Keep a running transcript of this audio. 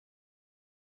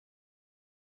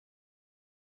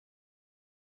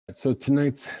So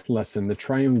tonight's lesson, the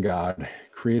triune God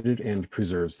created and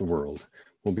preserves the world,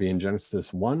 will be in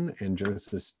Genesis 1 and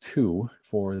Genesis 2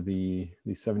 for the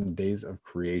 7 days of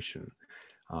creation.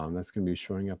 That's going to be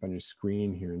showing up on your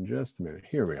screen here in just a minute.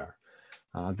 Here we are.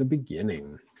 The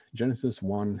beginning, Genesis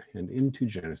 1 and into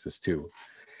Genesis 2.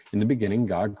 In the beginning,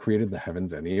 God created the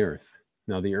heavens and the earth.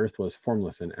 Now the earth was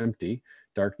formless and empty.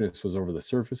 Darkness was over the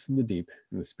surface of the deep,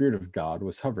 and the Spirit of God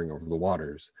was hovering over the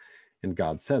waters. And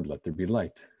God said, "Let there be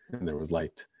light." And there was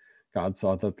light. God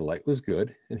saw that the light was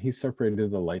good, and he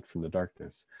separated the light from the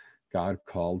darkness. God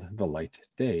called the light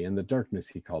day, and the darkness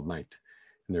he called night.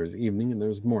 And there was evening and there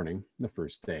was morning, the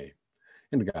first day.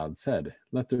 And God said,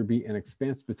 "Let there be an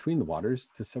expanse between the waters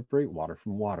to separate water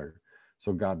from water."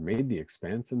 So God made the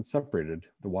expanse and separated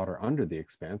the water under the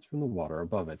expanse from the water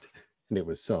above it. And it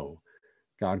was so.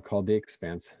 God called the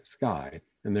expanse sky,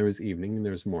 and there was evening and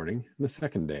there was morning, the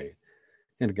second day.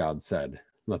 And God said,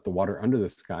 "Let the water under the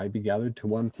sky be gathered to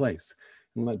one place,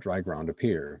 and let dry ground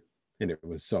appear." And it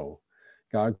was so.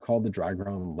 God called the dry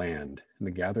ground land, and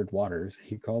the gathered waters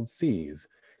he called seas.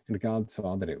 And God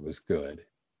saw that it was good.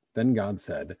 Then God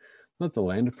said, "Let the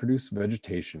land produce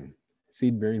vegetation,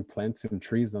 seed-bearing plants and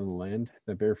trees on the land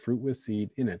that bear fruit with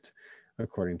seed in it,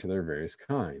 according to their various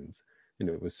kinds." And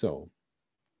it was so.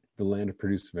 The land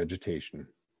produced vegetation,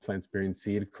 plants bearing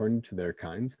seed according to their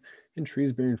kinds, and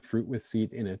trees bearing fruit with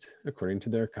seed in it, according to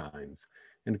their kinds.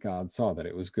 And God saw that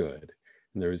it was good.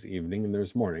 And there was evening and there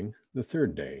was morning, the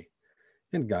third day.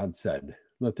 And God said,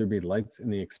 "Let there be lights in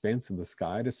the expanse of the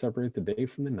sky to separate the day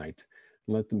from the night,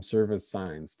 and let them serve as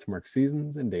signs to mark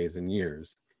seasons and days and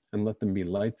years. And let them be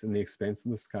lights in the expanse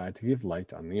of the sky to give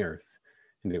light on the earth."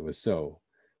 And it was so.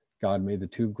 God made the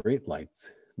two great lights,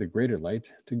 the greater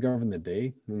light to govern the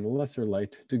day, and the lesser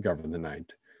light to govern the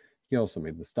night. He also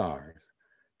made the stars.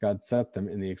 God set them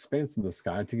in the expanse of the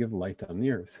sky to give light on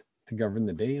the earth, to govern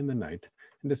the day and the night,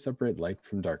 and to separate light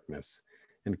from darkness.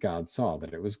 And God saw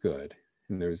that it was good.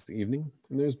 And there was evening,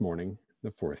 and there was morning,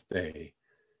 the fourth day.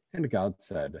 And God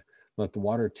said, "Let the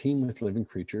water teem with living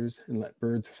creatures, and let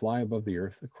birds fly above the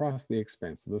earth across the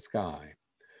expanse of the sky."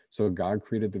 So God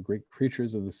created the great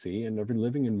creatures of the sea, and every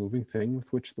living and moving thing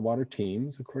with which the water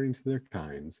teems, according to their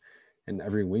kinds, and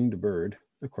every winged bird,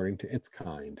 according to its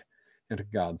kind. And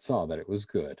God saw that it was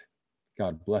good.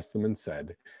 God blessed them and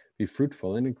said, "Be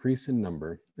fruitful and increase in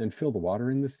number, and fill the water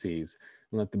in the seas,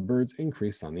 and let the birds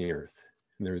increase on the earth."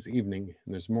 And there was evening,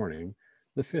 and there was morning,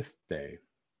 the fifth day.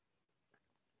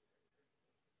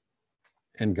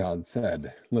 And God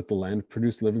said, "Let the land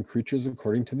produce living creatures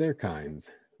according to their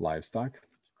kinds, livestock,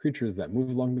 creatures that move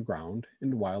along the ground,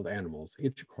 and wild animals,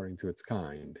 each according to its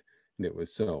kind." And it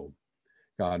was so.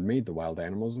 God made the wild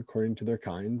animals according to their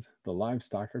kinds, the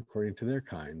livestock according to their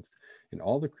kinds, and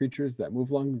all the creatures that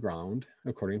move along the ground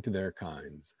according to their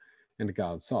kinds. And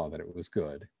God saw that it was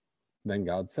good. Then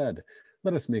God said,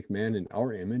 "Let us make man in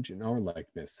our image and our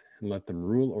likeness, and let them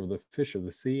rule over the fish of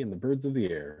the sea and the birds of the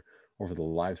air, over the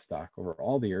livestock, over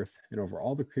all the earth, and over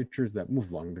all the creatures that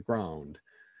move along the ground."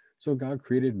 So God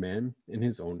created man in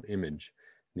his own image.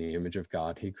 In the image of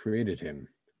God he created him.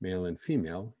 Male and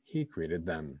female he created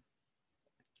them.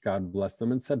 God blessed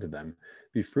them and said to them,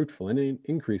 "Be fruitful and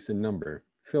increase in number,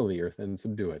 fill the earth and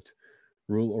subdue it.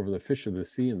 Rule over the fish of the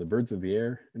sea and the birds of the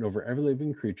air, and over every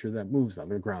living creature that moves on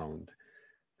the ground."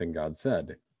 Then God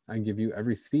said, "I give you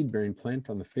every seed-bearing plant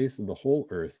on the face of the whole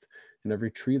earth, and every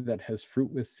tree that has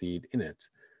fruit with seed in it.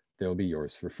 They will be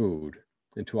yours for food.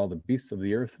 And to all the beasts of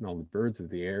the earth, and all the birds of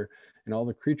the air, and all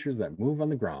the creatures that move on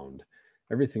the ground,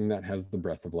 everything that has the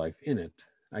breath of life in it,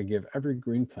 I give every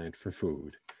green plant for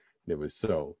food." And it was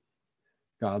so.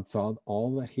 God saw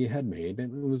all that he had made,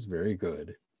 and it was very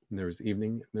good. And there was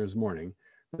evening, and there was morning,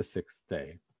 the sixth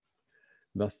day.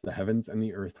 Thus the heavens and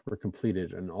the earth were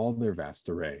completed in all their vast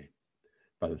array.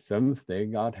 By the seventh day,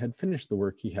 God had finished the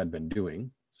work he had been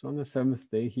doing. So on the seventh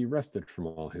day, he rested from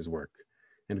all his work.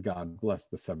 And God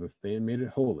blessed the seventh day and made it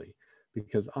holy,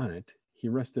 because on it he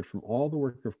rested from all the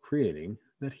work of creating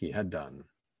that he had done.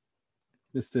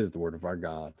 This is the word of our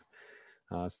God.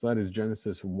 So that is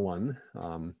Genesis 1,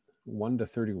 1 to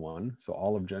 31. So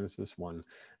all of Genesis 1,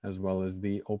 as well as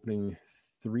the opening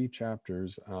three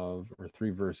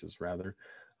verses rather,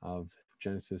 of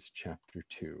Genesis chapter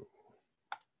 2.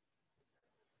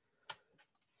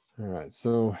 All right,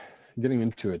 so getting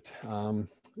into it,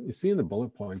 you see in the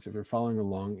bullet points, if you're following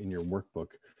along in your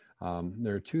workbook,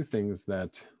 there are two things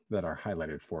that are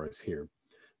highlighted for us here.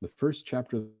 The first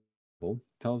chapter of the Bible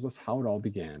tells us how it all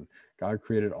began. God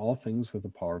created all things with the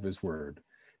power of his word.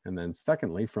 And then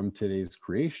secondly, from today's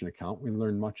creation account, we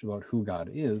learn much about who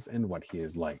God is and what he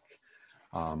is like.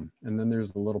 And then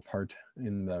there's a little part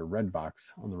in the red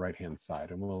box on the right-hand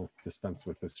side, and we'll dispense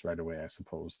with this right away, I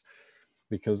suppose,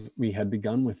 because we had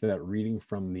begun with that reading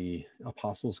from the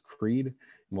Apostles' Creed,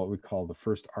 and what we call the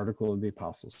first article of the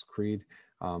Apostles' Creed.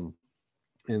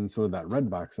 And so that red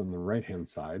box on the right-hand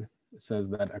side says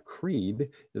that a creed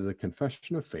is a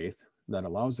confession of faith that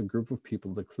allows a group of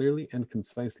people to clearly and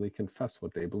concisely confess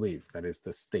what they believe, that is,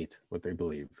 to state what they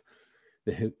believe.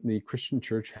 The Christian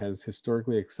Church has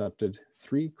historically accepted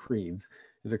three creeds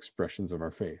as expressions of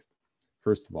our faith.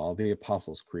 First of all, the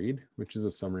Apostles' Creed, which is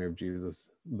a summary of Jesus,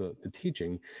 the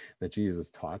teaching that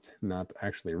Jesus taught, not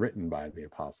actually written by the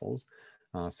apostles.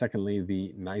 Secondly,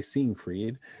 the Nicene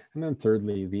Creed, and then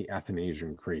thirdly, the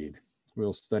Athanasian Creed.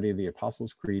 We'll study the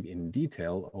Apostles' Creed in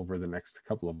detail over the next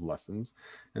couple of lessons,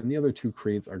 and the other two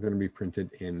creeds are going to be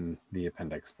printed in the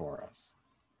appendix for us.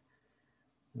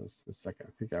 Just a second,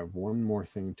 I think I have one more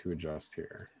thing to adjust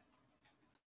here.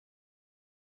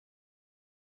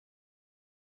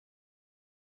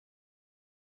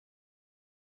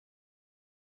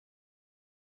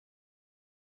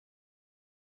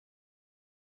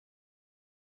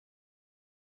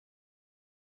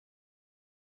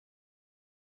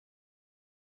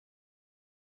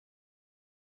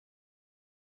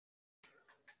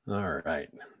 All right,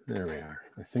 there we are.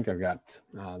 I think I've got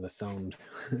the sound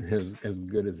as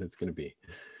good as it's going to be.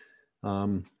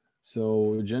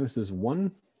 So Genesis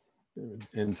 1,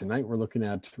 and tonight we're looking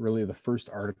at really the first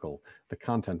article, the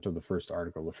content of the first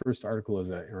article. The first article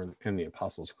is in the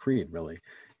Apostles' Creed, really,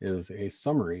 is a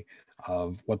summary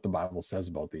of what the Bible says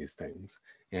about these things.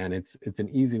 And it's an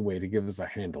easy way to give us a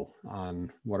handle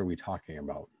on what are we talking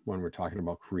about when we're talking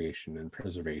about creation and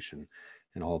preservation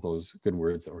and all those good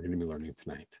words that we're going to be learning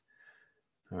tonight.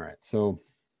 All right, so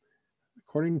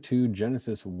according to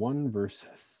Genesis 1 verse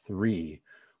 3,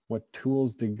 what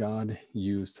tools did God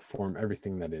use to form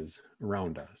everything that is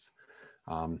around us?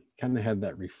 Kind of had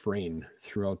that refrain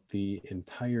throughout the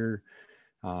entire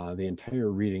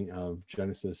reading of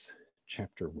Genesis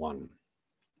chapter 1.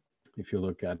 If you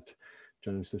look at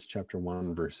Genesis chapter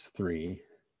 1 verse 3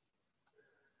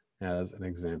 as an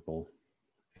example,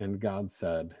 and God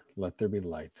said, "Let there be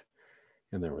light,"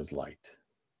 and there was light.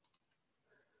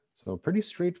 So pretty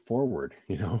straightforward,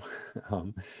 you know.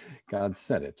 God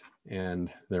said it,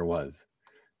 and there was.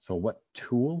 So what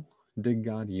tool did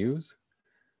God use?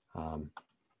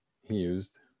 He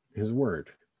used his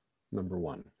word, number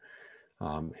one.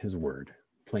 His word,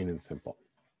 plain and simple.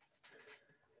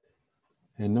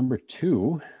 And number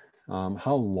two,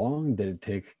 how long did it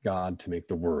take God to make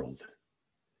the world?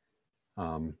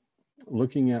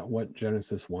 Looking at what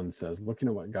Genesis 1 says, looking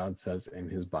at what God says in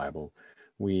his Bible,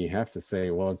 we have to say,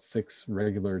 well, it's 6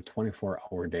 regular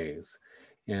 24-hour days.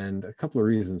 And a couple of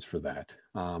reasons for that.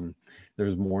 There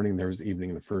was morning, there was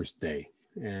evening, the first day,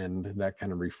 and that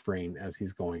kind of refrain as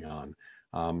he's going on.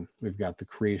 We've got the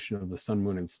creation of the sun,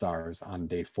 moon, and stars on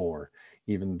day 4,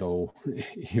 even though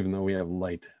we have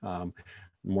light,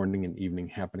 morning and evening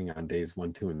happening on days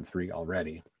 1, 2, and 3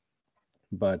 already.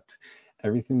 But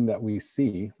everything that we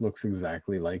see looks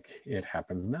exactly like it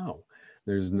happens now.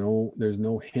 There's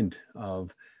no hint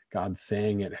of God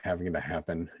saying it having to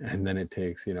happen, and then it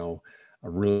takes, you know, a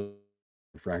real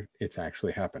for it to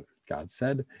actually happen. God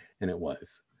said, and it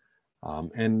was.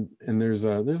 And there's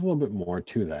a little bit more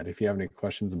to that. If you have any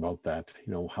questions about that,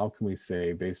 you know, how can we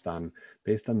say based on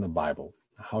the Bible,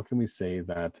 how can we say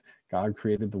that God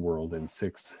created the world in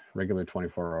 6 regular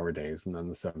 24-hour days, and then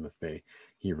the 7th day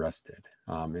he rested?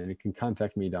 And you can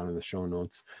contact me down in the show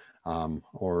notes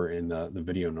or in the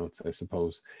video notes, I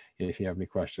suppose, if you have any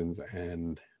questions,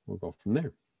 and we'll go from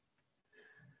there.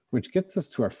 Which gets us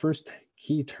to our first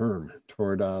key term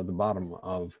toward the bottom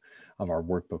of our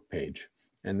workbook page.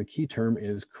 And the key term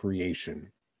is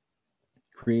creation.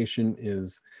 Creation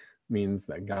means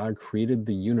that God created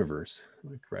the universe.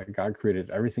 God created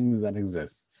everything that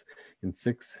exists in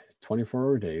 6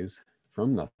 24-hour days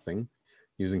from nothing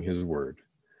using his word.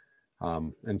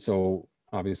 And so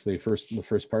obviously the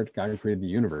first part, God created the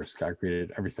universe. God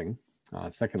created everything.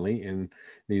 Secondly, in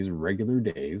these regular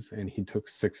days, and he took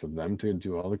 6 of them to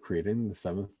do all the creating. The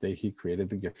 7th day, he created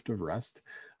the gift of rest.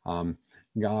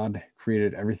 God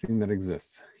created everything that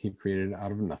exists. He created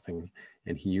out of nothing,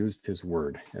 and he used his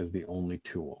word as the only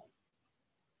tool.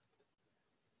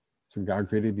 So God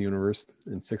created the universe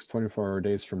in 6 24-hour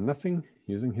days from nothing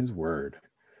using his word.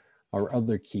 Our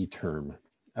other key term,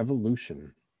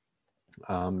 evolution.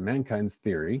 Mankind's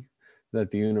theory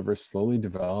that the universe slowly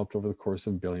developed over the course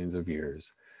of billions of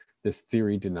years. This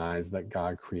theory denies that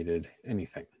God created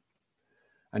anything.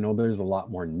 I know there's a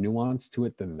lot more nuance to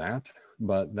it than that,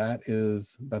 but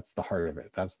that's the heart of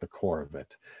it. That's the core of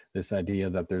it. This idea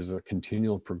that there's a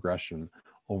continual progression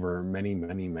over many,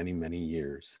 many, many, many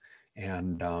years.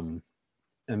 And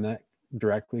that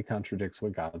directly contradicts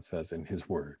what God says in his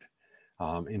word.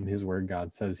 In his word,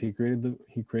 God says he created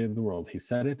the world. He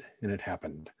said it and it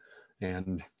happened.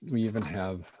 And we even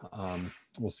have,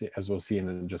 we'll see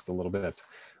in just a little bit,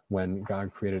 when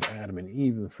God created Adam and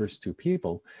Eve, the first two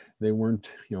people, they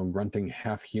weren't, grunting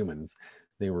half humans.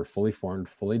 They were fully formed,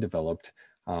 fully developed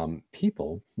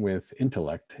people with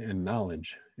intellect and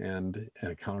knowledge and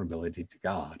accountability to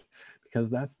God.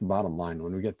 Because that's the bottom line.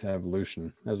 When we get to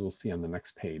evolution, as we'll see on the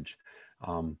next page,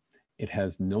 it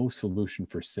has no solution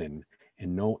for sin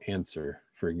and no answer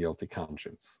for a guilty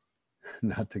conscience.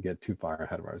 Not to get too far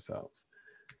ahead of ourselves.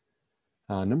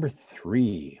 Number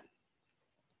 3,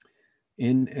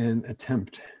 in an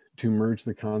attempt to merge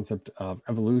the concept of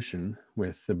evolution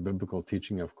with the biblical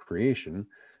teaching of creation,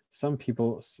 some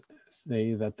people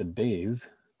say that the days,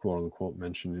 quote unquote,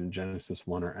 mentioned in Genesis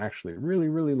 1 are actually really,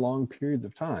 really long periods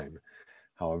of time.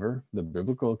 However, the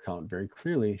biblical account very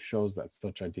clearly shows that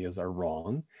such ideas are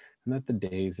wrong and that the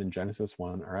days in Genesis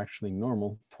 1 are actually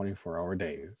normal 24-hour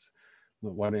days.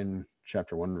 What in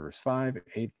chapter 1, verse 5,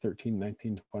 8, 13,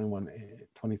 19, 21,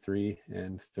 23,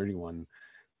 and 31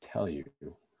 tell you?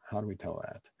 How do we tell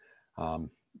that?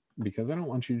 Because I don't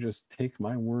want you to just take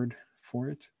my word for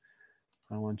it.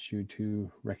 I want you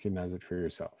to recognize it for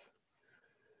yourself.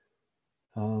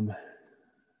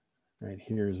 Right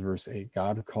here is verse 8.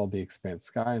 God called the expanse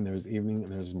sky, and there was evening and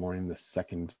there was morning the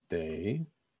second day.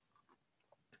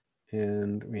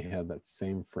 And we had that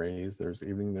same phrase, there's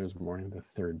evening, there's morning the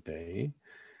third day.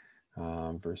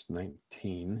 Verse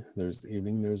 19, there's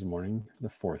evening, there's morning the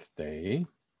fourth day.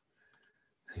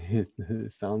 It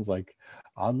sounds like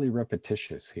oddly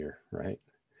repetitious here, right?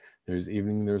 There's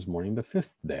evening, there's morning the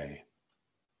fifth day.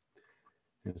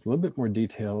 There's a little bit more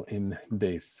detail in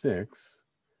day 6,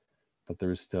 but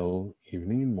there's still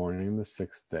evening and morning the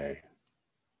sixth day.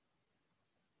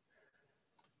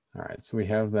 All right, so we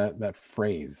have that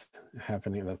phrase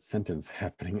happening, that sentence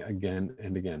happening again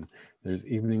and again. There's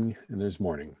evening and there's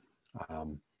morning,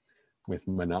 with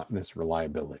monotonous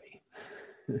reliability.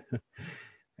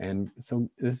 And so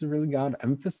this is really God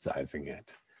emphasizing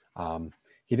it.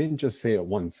 He didn't just say it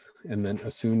once and then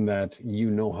assume that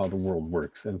you know how the world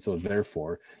works. And so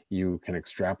therefore you can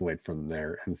extrapolate from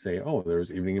there and say, oh, there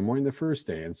was evening and morning the first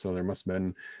day. And so there must have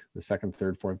been the second,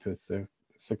 third, fourth, fifth,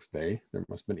 sixth day. There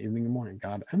must have been evening and morning.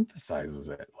 God emphasizes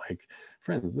it. Like,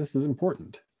 friends, this is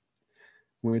important,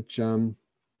 which kind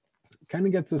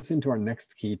of gets us into our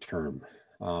next key term.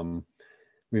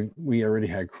 We already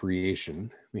had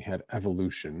creation, we had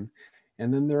evolution,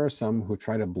 and then there are some who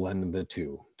try to blend the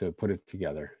two to put it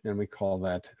together, and we call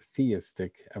that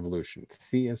theistic evolution.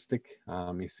 Theistic,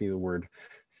 you see the word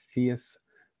theos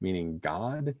meaning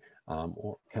God,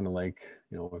 or kind of like,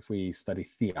 if we study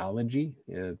theology,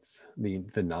 it's the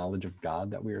knowledge of God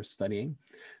that we are studying.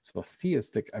 So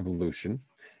theistic evolution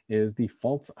is the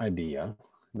false idea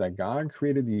that God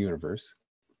created the universe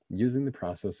using the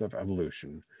process of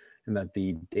evolution, and that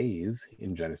the days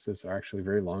in Genesis are actually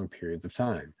very long periods of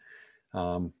time.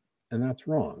 And that's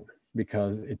wrong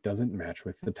because it doesn't match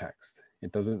with the text.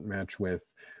 It doesn't match with,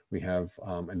 we have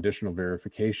additional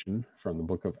verification from the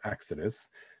book of Exodus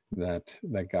that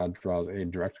God draws a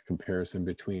direct comparison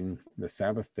between the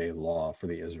Sabbath day law for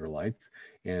the Israelites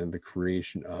and the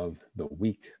creation of the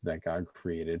week that God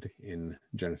created in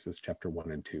Genesis chapter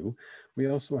 1 and 2. We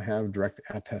also have direct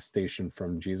attestation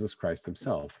from Jesus Christ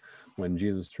himself when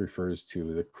Jesus refers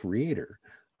to the creator,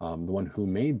 the one who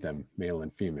made them male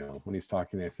and female, when he's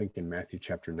talking, I think in Matthew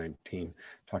chapter 19,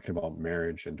 talking about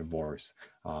marriage and divorce,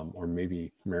 or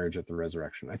maybe marriage at the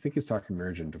resurrection. I think he's talking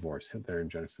marriage and divorce there in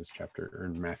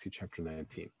Matthew chapter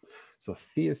 19. So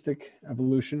theistic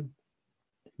evolution,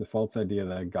 the false idea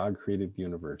that God created the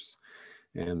universe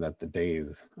and that the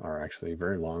days are actually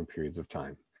very long periods of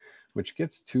time, which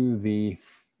gets to the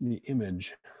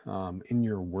image in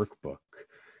your workbook.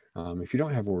 If you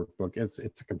don't have a workbook, it's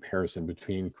a comparison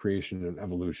between creation and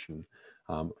evolution.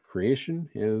 Creation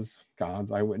is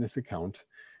God's eyewitness account.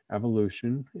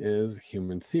 Evolution is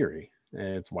human theory.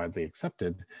 It's widely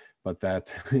accepted, but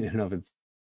that in and of itself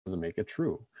doesn't make it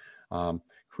true.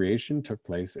 Creation took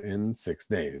place in 6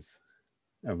 days.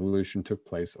 Evolution took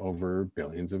place over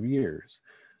billions of years.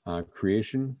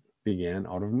 Creation began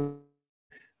out of nothing.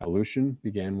 Evolution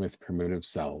began with primitive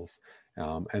cells.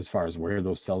 As far as where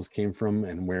those cells came from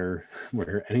and where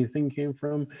anything came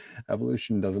from,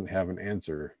 evolution doesn't have an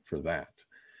answer for that.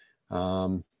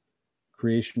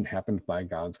 Creation happened by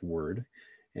God's word,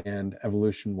 And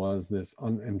evolution was this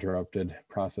uninterrupted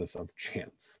process of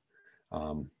chance.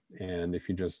 And if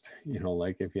you just,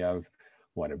 like if you have,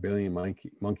 what, a billion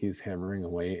monkeys hammering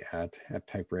away at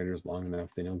typewriters long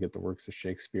enough, then you'll get the works of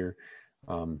Shakespeare.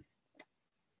 No,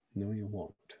 you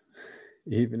won't.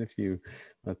 Even if you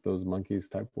let those monkeys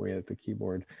type away at the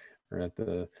keyboard or at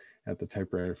the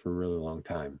typewriter for a really long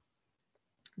time.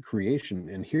 Creation,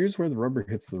 and here's where the rubber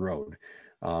hits the road.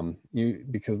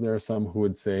 Because there are some who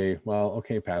would say, well,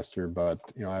 okay, Pastor, but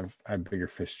I've bigger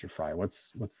fish to fry.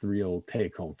 What's the real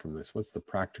take home from this? What's the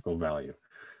practical value?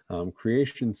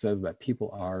 Creation says that people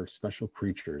are special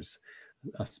creatures,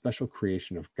 a special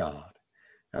creation of God.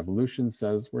 Evolution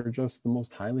says we're just the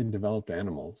most highly developed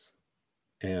animals,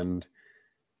 and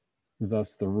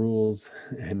thus the rules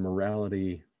and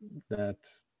morality that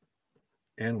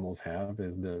animals have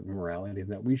is the morality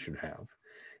that we should have.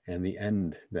 And the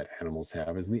end that animals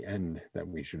have is the end that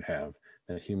we should have,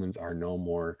 that humans are no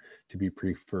more to be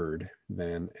preferred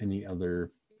than any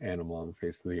other animal on the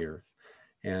face of the earth.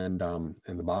 And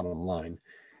the bottom line,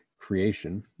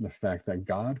 creation, the fact that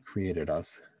God created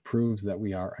us, proves that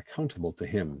we are accountable to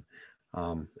him,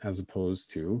 as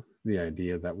opposed to the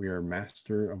idea that we are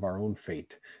master of our own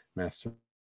fate, master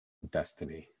of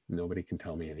destiny. Nobody can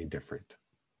tell me any different.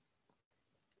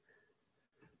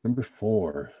 Number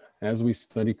 4, as we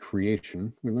study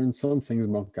creation, we learn some things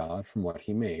about God from what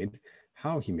he made,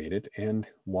 how he made it, and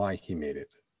why he made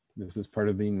it. This is part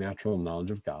of the natural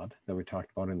knowledge of God that we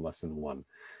talked about in lesson 1.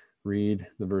 Read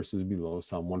the verses below: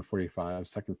 Psalm 145,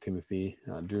 2 Timothy,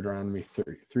 Deuteronomy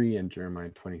 33, and Jeremiah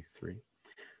 23.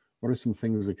 What are some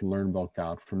things we can learn about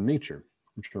God from nature,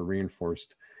 which are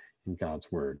reinforced in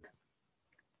God's word?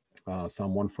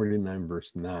 Psalm 149,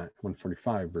 verse 9,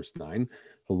 145, verse 9,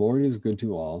 the Lord is good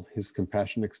to all, his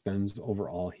compassion extends over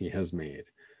all he has made.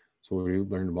 So we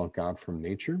learned about God from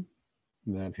nature,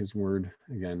 that his word,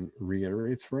 again,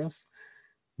 reiterates for us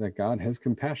that God has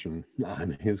compassion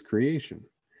on his creation,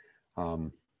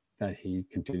 that he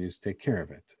continues to take care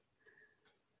of it.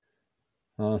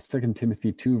 2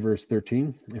 Timothy 2, verse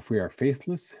 13, if we are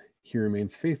faithless, he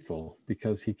remains faithful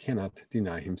because he cannot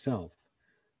deny himself.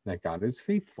 That God is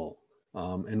faithful.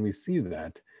 And we see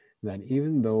that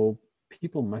even though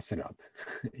people mess it up,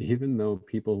 even though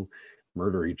people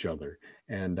murder each other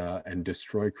and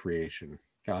destroy creation,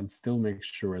 God still makes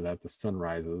sure that the sun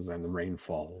rises and the rain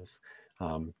falls,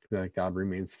 that God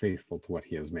remains faithful to what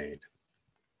he has made.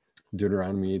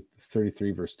 Deuteronomy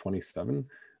 33, verse 27,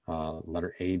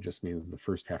 letter A just means the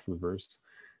first half of the verse.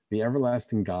 The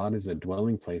everlasting God is a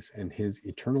dwelling place and his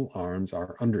eternal arms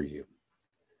are under you.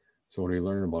 So what do we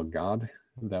learn about God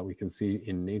that we can see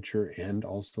in nature and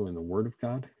also in the word of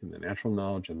God, in the natural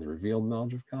knowledge and the revealed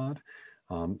knowledge of God,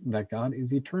 that God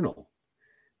is eternal.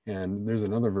 And there's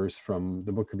another verse from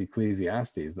the book of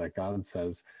Ecclesiastes that God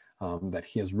says that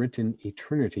he has written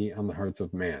eternity on the hearts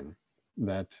of man,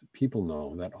 that people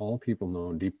know, that all people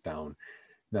know deep down,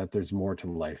 that there's more to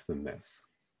life than this.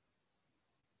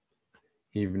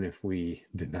 Even if we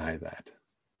deny that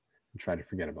and try to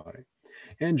forget about it.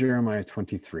 And Jeremiah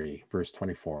 23, verse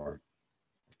 24.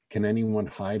 Can anyone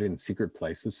hide in secret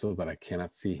places so that I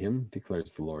cannot see him,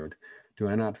 declares the Lord? Do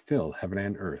I not fill heaven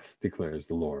and earth, declares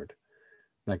the Lord?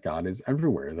 That God is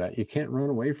everywhere, that you can't run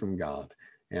away from God.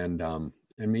 And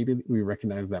maybe we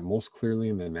recognize that most clearly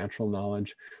in the natural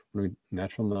knowledge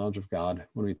of God,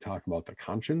 when we talk about the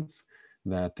conscience,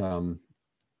 that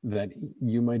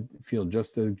you might feel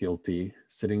just as guilty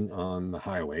sitting on the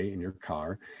highway in your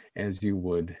car as you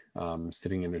would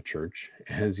sitting in a church,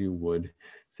 as you would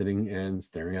sitting and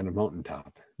staring at a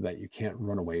mountaintop, that you can't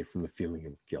run away from the feeling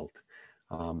of guilt.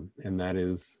 And that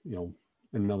is,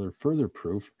 another further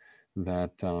proof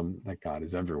that God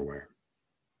is everywhere.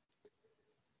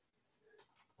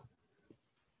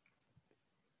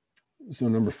 So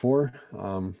number 4,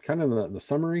 kind of the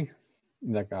summary,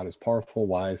 that God is powerful,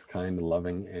 wise, kind,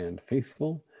 loving, and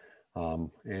faithful.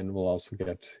 And we'll also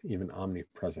get even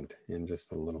omnipresent in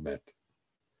just a little bit.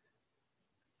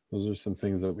 Those are some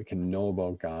things that we can know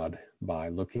about God by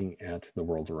looking at the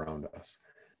world around us.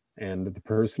 And the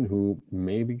person who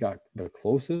maybe got the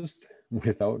closest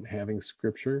without having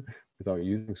scripture, without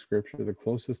using scripture, the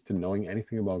closest to knowing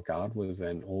anything about God was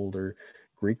an older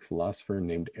Greek philosopher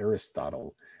named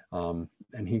Aristotle.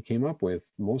 And he came up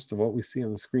with most of what we see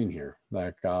on the screen here,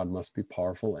 that God must be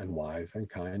powerful and wise and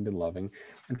kind and loving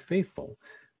and faithful.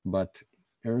 But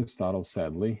Aristotle,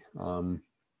 sadly,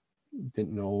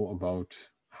 didn't know about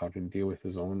how to deal with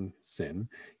his own sin.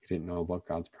 He didn't know about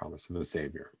God's promise of a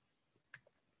savior.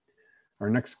 Our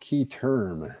next key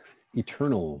term,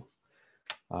 eternal.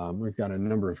 We've got a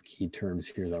number of key terms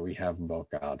here that we have about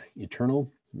God.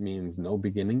 Eternal, means no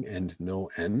beginning and no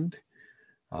end.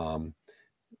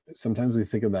 Sometimes we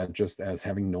think of that just as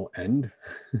having no end,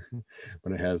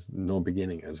 but it has no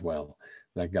beginning as well.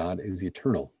 That God is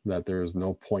eternal, that there is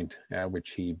no point at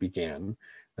which he began,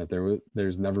 that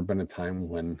there's never been a time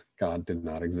when God did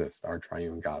not exist, our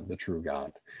triune God, the true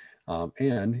God.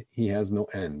 And he has no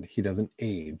end. He doesn't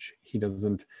age. He's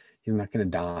not going to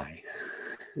die.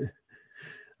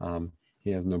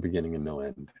 He has no beginning and no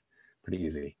end. Pretty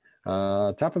easy.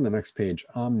 Top of the next page,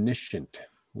 omniscient.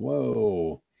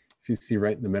 Whoa. If you see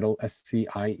right in the middle,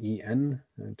 SCIEN,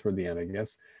 toward the end, I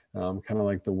guess, kind of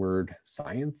like the word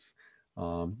science.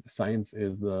 Science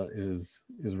is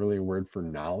really a word for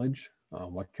knowledge.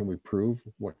 What can we prove?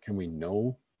 What can we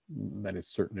know that is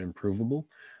certain and provable?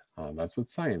 That's what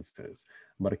science is.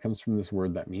 But it comes from this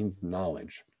word that means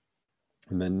knowledge.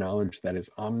 And then knowledge that is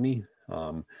omni,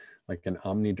 like an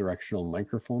omnidirectional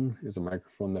microphone is a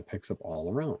microphone that picks up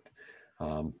all around,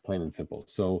 plain and simple.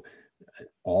 So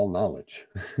all knowledge.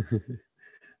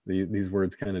 These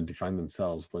words kind of define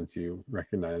themselves once you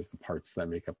recognize the parts that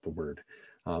make up the word.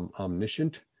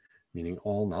 Omniscient, meaning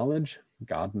all knowledge.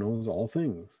 God knows all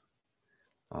things.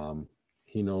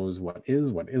 He knows what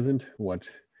is, what isn't, what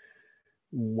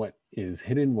is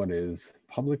hidden, what is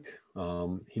public.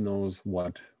 He knows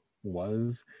what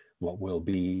was, what will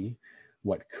be,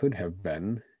 what could have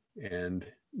been, and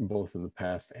both in the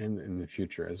past and in the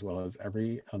future, as well as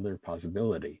every other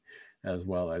possibility, as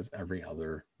well as every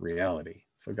other reality.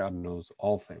 So God knows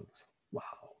all things. Wow.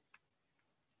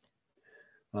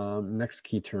 Next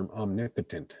key term,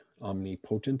 omnipotent,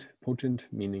 omnipotent, potent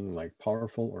meaning like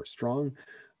powerful or strong.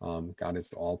 God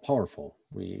is all powerful.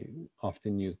 We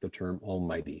often use the term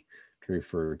almighty to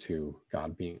refer to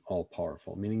God being all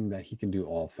powerful, meaning that he can do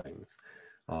all things.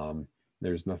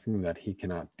 There's nothing that he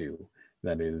cannot do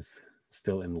that is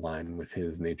still in line with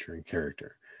his nature and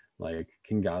character. Like,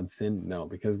 can God sin? No,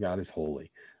 because God is holy.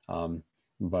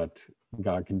 But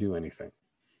God can do anything.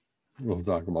 We'll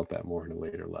talk about that more in a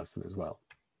later lesson as well.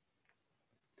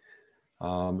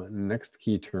 Next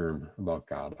key term about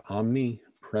God,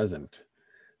 omnipresent,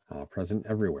 present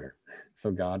everywhere. So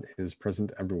God is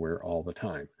present everywhere all the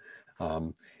time.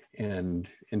 And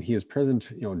he is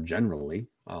present, generally,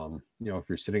 if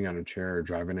you're sitting on a chair or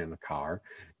driving in a car,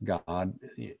 God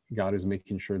is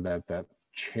making sure that that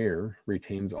chair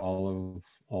retains all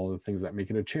the things that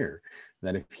make it a chair,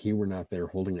 that if he were not there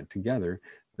holding it together,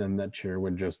 then that chair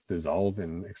would just dissolve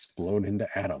and explode into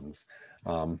atoms,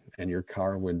 and your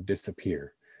car would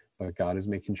disappear. But God is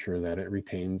making sure that it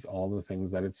retains all the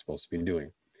things that it's supposed to be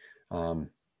doing.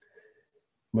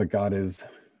 But God is,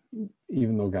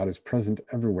 even though God is present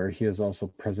everywhere, he is also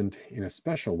present in a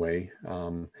special way,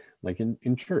 like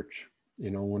in church.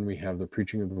 When we have the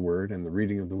preaching of the word and the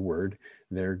reading of the word,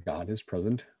 there God is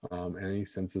present, and he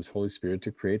sends his Holy Spirit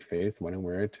to create faith when and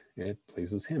where it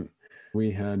pleases him.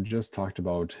 We had just talked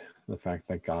about the fact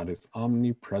that God is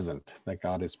omnipresent, that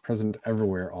God is present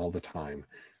everywhere all the time,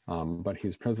 but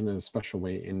he's present in a special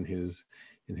way in his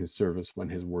service when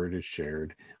his word is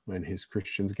shared, when his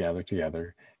Christians gather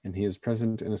together, and he is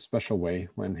present in a special way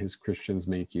when his Christians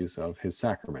make use of his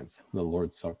sacraments, the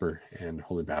Lord's Supper and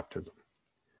Holy Baptism.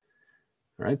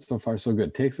 All right, so far so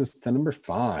good. Takes us to number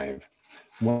 5.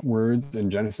 What words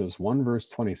in Genesis 1 verse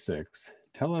 26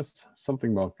 tell us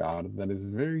something about God that is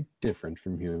very different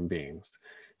from human beings?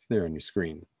 It's there on your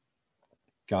screen.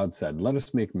 God said, "Let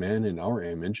us make man in our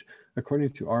image,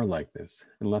 according to our likeness,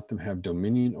 and let them have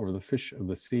dominion over the fish of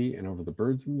the sea, and over the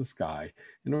birds in the sky,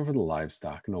 and over the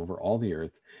livestock, and over all the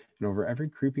earth, and over every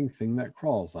creeping thing that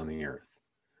crawls on the earth."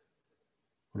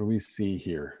 What do we see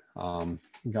here?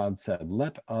 God said,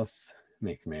 "Let us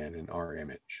make man in our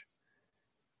image."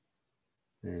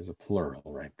 There's a plural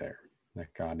right there,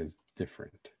 that God is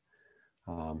different.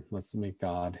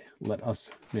 Let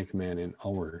us make man in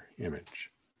our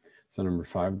image. So number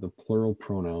 5, the plural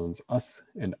pronouns us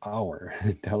and our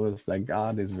tell us that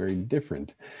God is very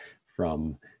different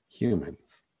from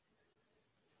humans.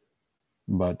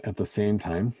 But at the same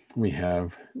time, we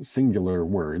have singular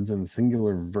words and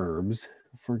singular verbs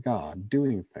for God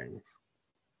doing things,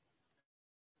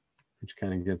 which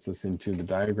kind of gets us into the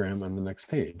diagram on the next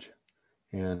page.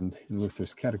 And in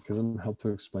Luther's Catechism, help to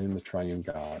explain the triune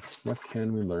God. What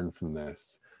can we learn from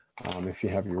this? If you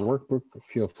have your workbook,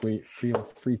 feel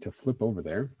free to flip over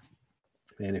there.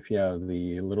 And if you have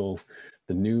the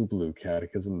new blue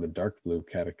catechism, the dark blue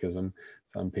catechism,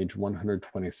 it's on page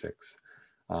 126.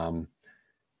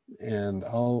 And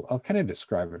I'll kind of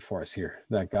describe it for us here,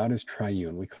 that God is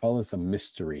triune. We call this a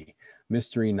mystery.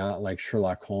 Mystery, not like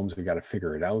Sherlock Holmes, we got to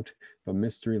figure it out, but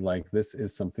mystery like this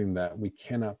is something that we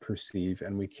cannot perceive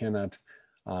and we cannot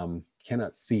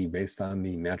cannot see based on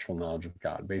the natural knowledge of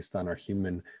God, based on our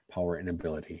human power and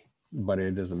ability. But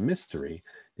it is a mystery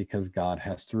because God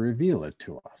has to reveal it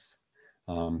to us.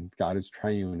 God is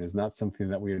triune is not something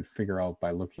that we would figure out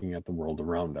by looking at the world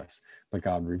around us, but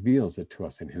God reveals it to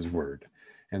us in his word.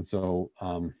 And so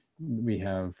we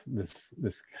have this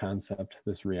concept,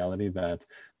 this reality that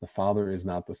the Father is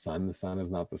not the Son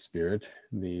is not the Spirit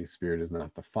is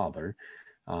not the Father,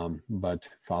 but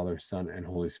Father, Son, and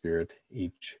Holy Spirit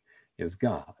each is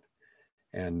God.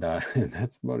 And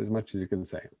that's about as much as you can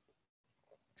say.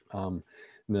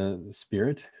 The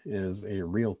Spirit is a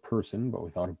real person, but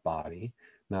without a body,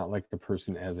 not like a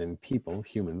person as in people,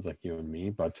 humans like you and me,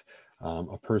 but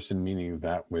a person meaning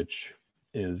that which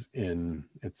is in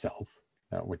itself,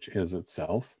 that which is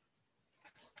itself.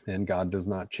 And God does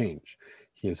not change.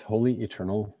 He is holy,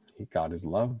 eternal. God is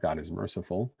love. God is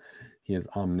merciful. He is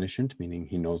omniscient, meaning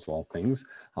he knows all things.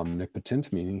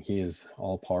 Omnipotent, meaning he is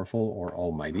all powerful or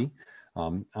almighty.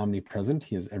 Omnipresent,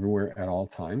 he is everywhere at all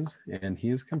times, and he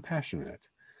is compassionate.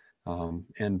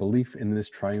 And belief in this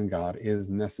triune God is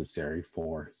necessary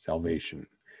for salvation.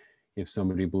 If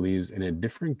somebody believes in a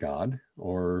different God,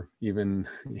 or even,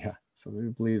 somebody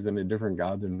believes in a different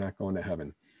God, they're not going to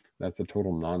heaven. That's a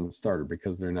total non-starter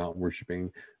because they're not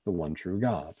worshiping the one true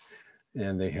God,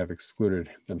 and they have excluded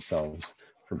themselves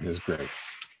from his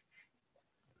grace.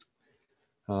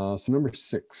 So number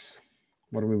 6,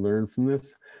 what do we learn from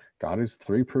this? God is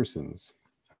 3 persons,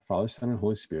 Father, Son, and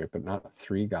Holy Spirit, but not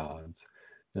 3 gods.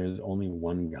 There's only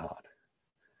one God.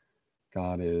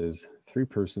 God is 3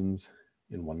 persons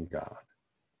in one God.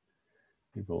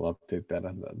 We will update that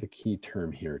on the key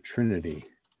term here, Trinity.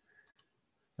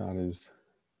 God is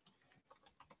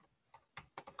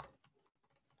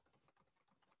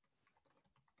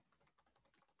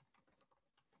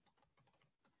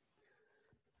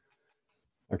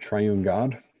our triune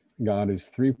God. God is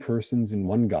 3 persons in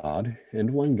one God, and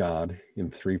one God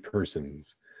in 3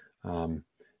 persons.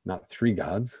 Not 3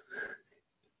 gods,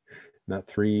 not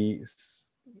 3,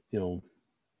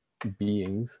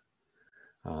 beings,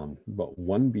 but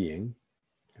one being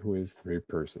who is 3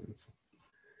 persons.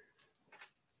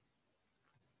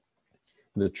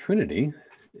 The Trinity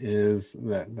is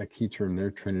that key term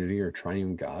there, Trinity or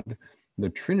triune God. The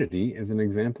Trinity is an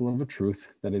example of a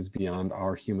truth that is beyond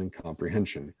our human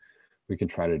comprehension. We can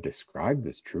try to describe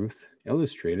this truth,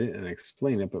 illustrate it, and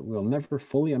explain it, but we'll never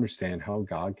fully understand how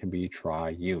God can be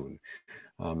triune.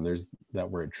 There's that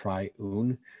word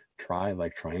triune, tri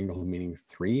like triangle meaning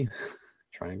 3.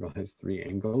 Triangle has 3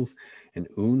 angles, and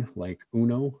un like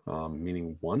uno,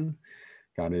 meaning 1.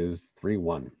 God is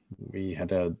 3-1. We had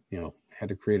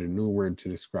to create a new word to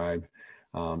describe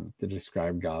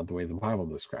God the way the Bible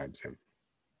describes him.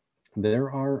 There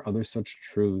are other such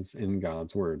truths in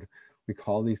God's word. We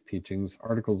call these teachings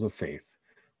articles of faith.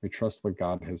 We trust what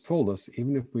God has told us,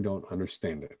 even if we don't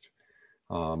understand it.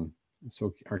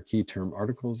 So our key term,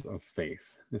 articles of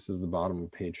faith. This is the bottom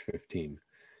of page 15.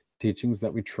 Teachings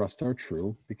that we trust are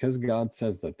true because God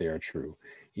says that they are true,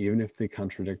 even if they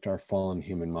contradict our fallen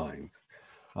human minds.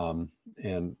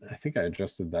 And I think I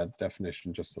adjusted that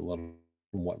definition just a little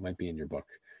from what might be in your book,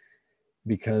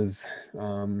 because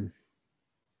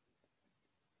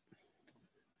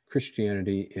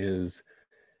Christianity is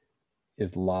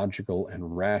logical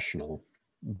and rational,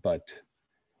 but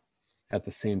at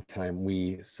the same time,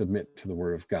 we submit to the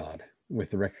Word of God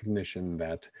with the recognition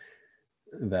that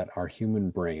our human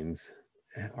brains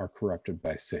are corrupted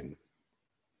by sin.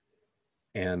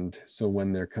 And so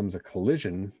when there comes a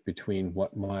collision between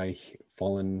what my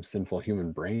fallen, sinful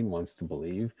human brain wants to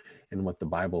believe and what the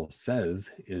Bible says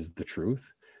is the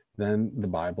truth, then the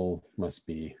Bible must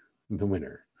be the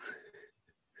winner.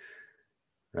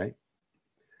 Right?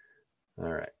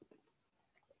 All right.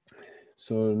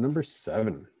 So number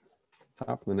 7,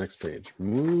 top of the next page,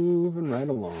 moving right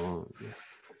along.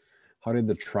 How did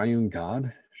the triune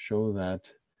God show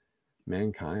that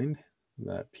mankind,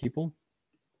 that people,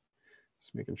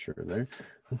 just making sure there.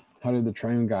 How did the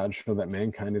triune God show that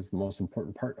mankind is the most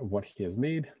important part of what he has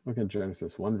made? Look at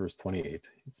Genesis 1, verse 28.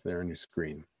 It's there on your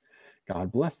screen.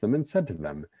 God blessed them and said to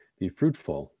them, be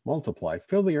fruitful, multiply,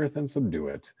 fill the earth and subdue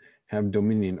it. Have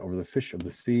dominion over the fish of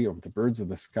the sea, over the birds of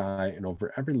the sky, and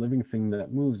over every living thing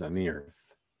that moves on the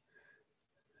earth.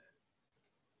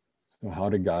 So how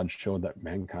did God show that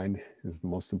mankind is the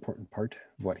most important part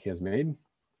of what he has made?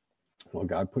 Well,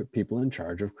 God put people in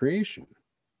charge of creation.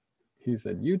 He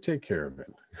said, you take care of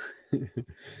it.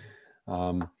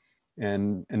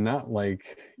 And not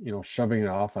like, shoving it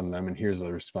off on them and here's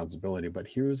the responsibility, but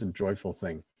here's a joyful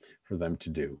thing for them to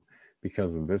do,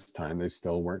 because at this time they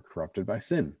still weren't corrupted by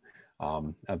sin.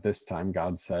 At this time,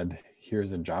 God said,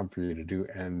 here's a job for you to do,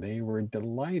 and they were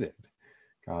delighted.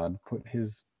 God put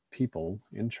his people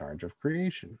in charge of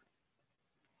creation.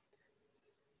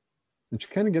 Which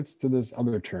kind of gets to this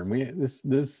other term.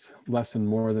 This lesson,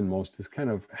 more than most, is kind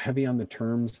of heavy on the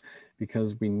terms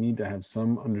because we need to have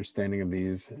some understanding of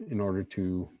these in order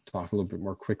to talk a little bit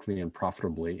more quickly and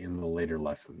profitably in the later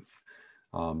lessons.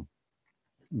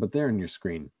 But there on your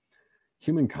screen,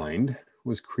 humankind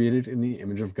was created in the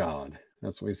image of God.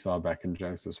 That's what we saw back in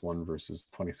Genesis 1, verses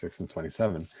 26 and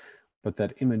 27. But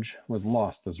that image was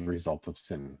lost as a result of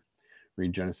sin.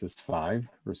 Read Genesis 5,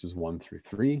 verses 1 through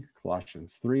 3,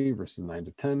 Colossians 3, verses 9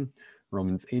 to 10,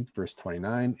 Romans 8, verse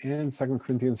 29, and 2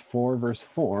 Corinthians 4, verse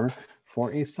 4,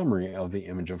 for a summary of the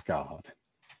image of God.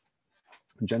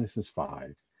 Genesis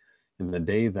 5, in the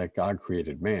day that God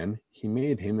created man, he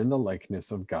made him in the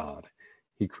likeness of God.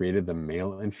 He created them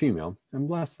male and female and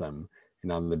blessed them,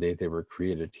 and on the day they were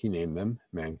created, he named them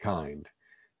mankind.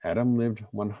 Adam lived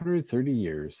 130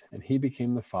 years, and he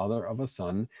became the father of a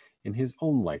son in his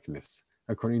own likeness,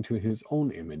 according to his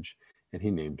own image, and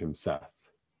he named him Seth.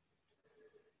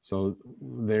 So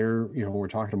there, we're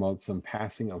talking about some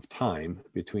passing of time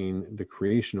between the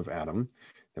creation of Adam,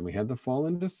 then we had the fall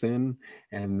into sin,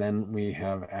 and then we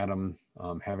have Adam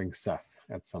having Seth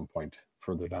at some point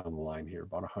further down the line here,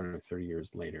 about 130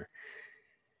 years later.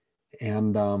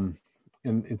 And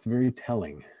it's very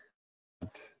telling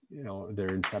that, there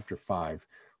in chapter 5,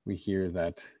 we hear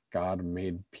that God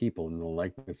made people in the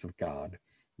likeness of God,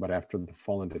 but after the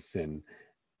fall into sin,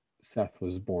 Seth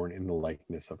was born in the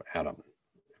likeness of Adam,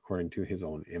 according to his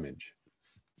own image.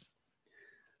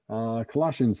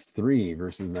 Colossians 3,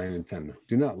 verses 9 and 10.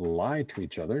 Do not lie to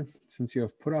each other, since you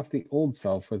have put off the old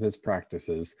self with its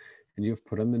practices, and you have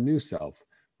put on the new self,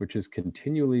 which is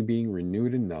continually being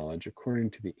renewed in knowledge according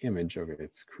to the image of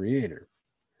its creator.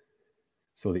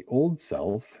 So the old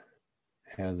self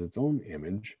has its own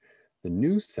image. The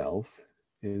new self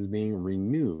is being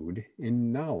renewed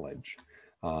in knowledge.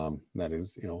 That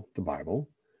is, the Bible,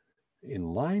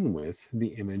 in line with the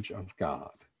image of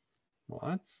God. Well,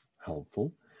 that's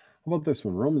helpful. How about this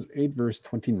one? Romans 8, verse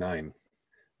 29.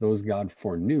 Those God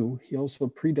foreknew, he also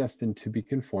predestined to be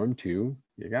conformed to,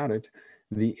 you got it,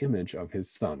 the image of his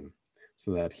Son,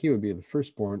 so that he would be the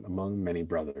firstborn among many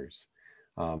brothers.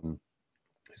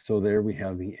 So there we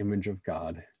have the image of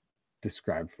God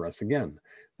described for us again,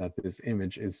 that this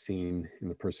image is seen in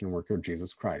the person and work of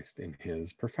Jesus Christ, in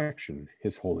his perfection,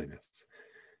 his holiness.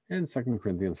 And 2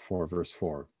 Corinthians 4, verse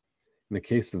 4. In the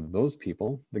case of those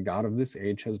people, the God of this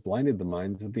age has blinded the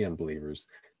minds of the unbelievers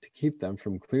to keep them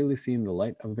from clearly seeing the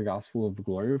light of the gospel of the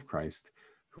glory of Christ,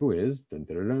 who is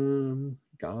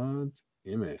God's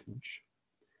image.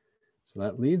 So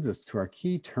that leads us to our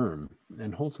key term,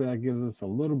 and hopefully that gives us a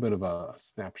little bit of a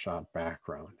snapshot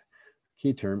background.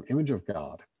 Key term, image of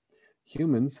God.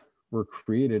 Humans were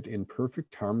created in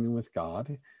perfect harmony with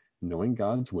God, knowing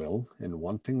God's will and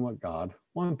wanting what God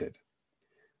wanted.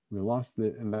 We lost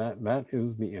and that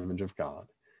is the image of God.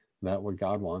 That what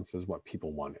God wants is what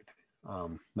people wanted.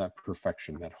 That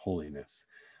perfection, that holiness.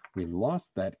 We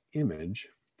lost that image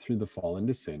through the fall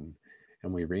into sin,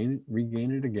 and we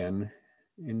regain it again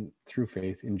through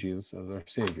faith in Jesus as our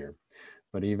Savior.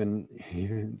 But even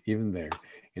there,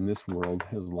 in this world,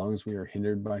 as long as we are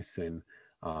hindered by sin,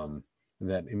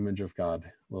 that image of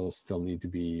God will still need to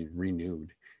be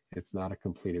renewed. It's not a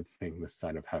completed thing this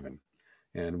side of heaven.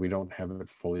 And we don't have it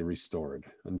fully restored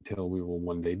until we will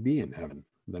one day be in heaven.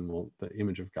 Then the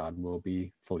image of God will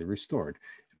be fully restored.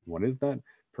 What is that?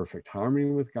 Perfect harmony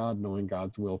with God, knowing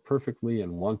God's will perfectly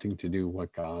and wanting to do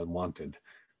what God wanted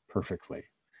perfectly.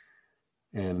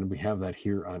 And we have that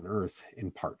here on earth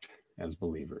in part as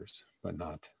believers, but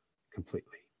not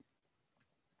completely.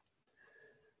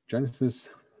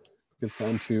 Genesis gets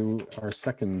on to our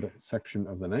second section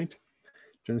of the night.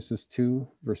 Genesis 2,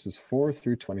 verses 4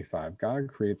 through 25. God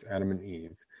creates Adam and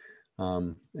Eve.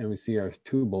 And we see our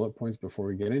 2 bullet points before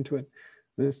we get into it.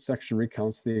 This section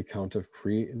recounts the account of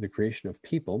the creation of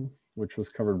people, which was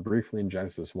covered briefly in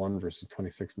Genesis 1, verses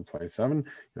 26 and 27.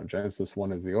 Genesis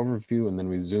 1 is the overview, and then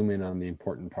we zoom in on the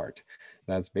important part.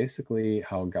 That's basically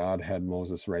how God had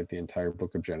Moses write the entire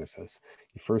book of Genesis.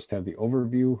 He first had the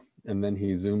overview, and then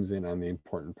he zooms in on the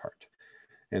important part.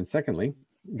 And secondly,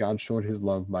 God showed his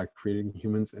love by creating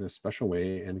humans in a special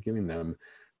way and giving them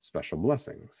special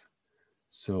blessings.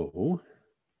 So,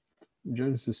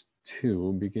 Genesis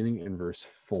 2, beginning in verse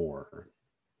 4.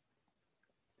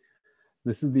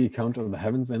 This is the account of the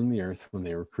heavens and the earth when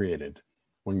they were created.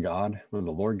 When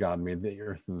the Lord God made the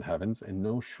earth and the heavens, and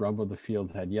no shrub of the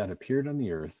field had yet appeared on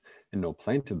the earth, and no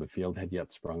plant of the field had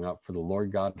yet sprung up, for the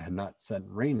Lord God had not sent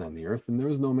rain on the earth, and there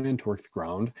was no man to work the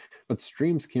ground, but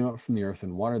streams came up from the earth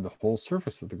and watered the whole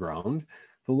surface of the ground.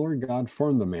 The Lord God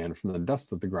formed the man from the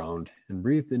dust of the ground, and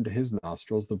breathed into his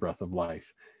nostrils the breath of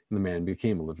life, and the man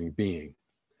became a living being.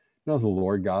 Now the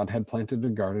Lord God had planted a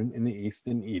garden in the east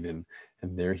in Eden,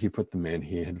 and there he put the man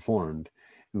he had formed.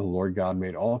 And the Lord God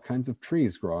made all kinds of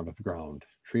trees grow out of the ground,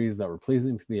 trees that were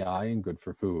pleasing to the eye and good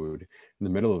for food. In the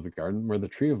middle of the garden were the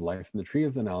tree of life and the tree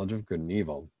of the knowledge of good and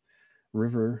evil. A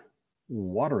river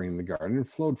watering the garden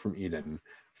flowed from Eden.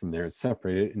 From there it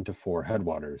separated into 4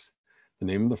 headwaters. The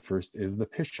name of the first is the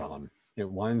Pishon. It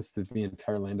winds through the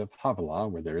entire land of Havilah,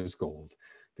 where there is gold.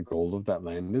 The gold of that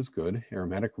land is good.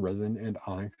 Aromatic resin and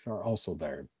onyx are also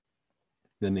there.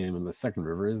 The name of the second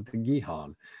river is the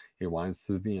Gihon. It winds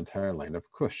through the entire land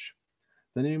of Cush.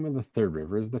 The name of the third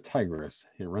river is the Tigris.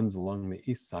 It runs along the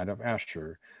east side of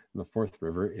Ashur. And the fourth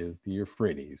river is the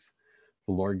Euphrates.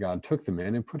 The Lord God took the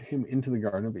man and put him into the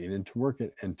Garden of Eden to work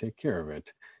it and take care of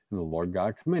it. And the Lord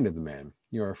God commanded the man,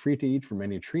 "You are free to eat from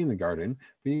any tree in the garden,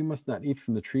 but you must not eat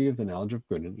from the tree of the knowledge of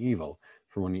good and evil,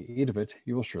 for when you eat of it,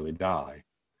 you will surely die."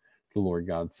 The Lord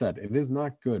God said, "It is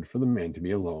not good for the man to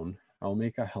be alone. I will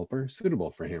make a helper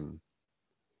suitable for him."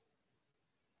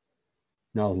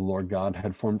 Now the Lord God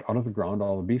had formed out of the ground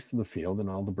all the beasts of the field and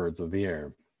all the birds of the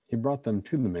air. He brought them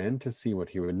to the man to see what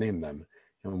he would name them.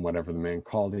 And whatever the man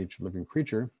called each living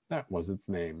creature, that was its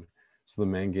name. So the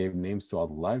man gave names to all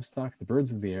the livestock, the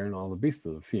birds of the air, and all the beasts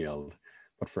of the field.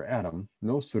 But for Adam,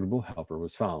 no suitable helper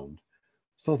was found.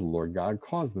 So the Lord God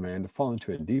caused the man to fall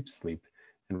into a deep sleep.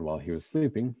 And while he was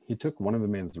sleeping, he took one of the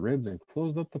man's ribs and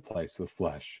closed up the place with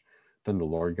flesh. Then the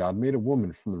Lord God made a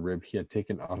woman from the rib he had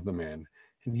taken out of the man,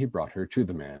 and he brought her to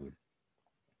the man.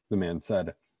 The man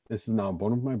said, "This is now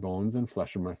bone of my bones and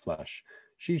flesh of my flesh.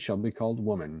 She shall be called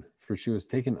woman, for she was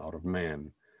taken out of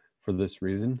man. For this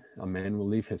reason, a man will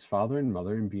leave his father and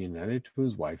mother and be united to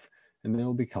his wife, and they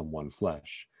will become one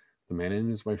flesh. The man and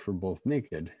his wife were both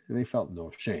naked, and they felt no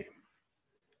shame."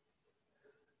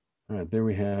 All right, there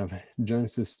we have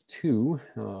Genesis 2,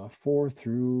 4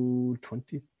 through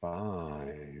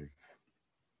 25.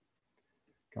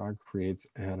 God creates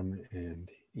Adam and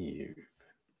Eve.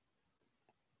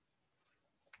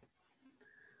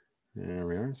 There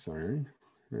we are, sorry.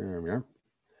 There we are.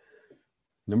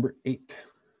 Number 8.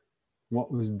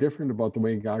 What was different about the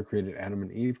way God created Adam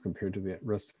and Eve compared to the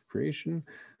rest of creation?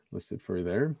 Listed for you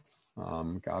there.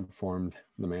 God formed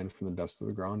the man from the dust of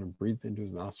the ground and breathed into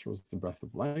his nostrils the breath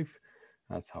of life.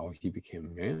 That's how he became a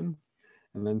man.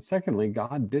 And then secondly,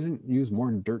 God didn't use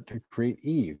more dirt to create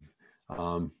Eve.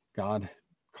 God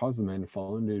caused the man to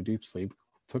fall into a deep sleep,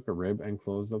 took a rib and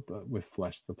closed up with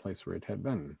flesh the place where it had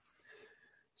been.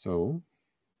 So,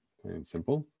 plain and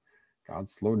simple, God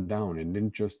slowed down and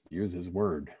didn't just use his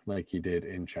word like he did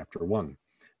in chapter 1,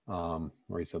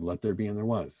 where he said, "Let there be," and there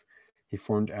was. He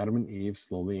formed Adam and Eve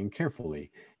slowly and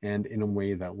carefully, and in a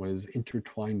way that was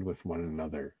intertwined with one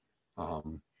another.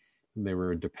 They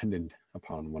were dependent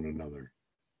upon one another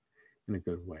in a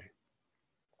good way.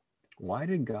 Why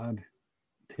did God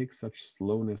take such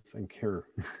slowness and care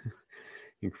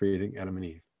in creating Adam and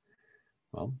Eve?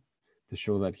 Well, to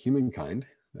show that humankind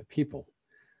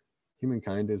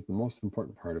is the most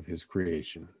important part of his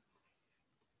creation.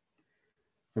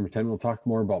 Number 10, we'll talk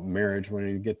more about marriage when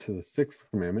we get to the 6th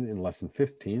commandment in lesson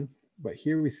 15. But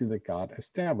here we see that God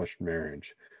established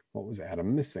marriage. What was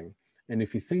Adam missing? And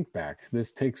if you think back,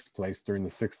 this takes place during the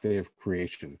 6th day of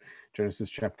creation. Genesis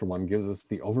chapter 1 gives us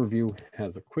the overview,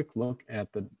 has a quick look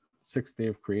at the 6th day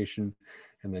of creation.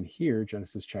 And then here,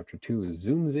 Genesis chapter 2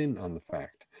 zooms in on the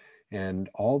fact. And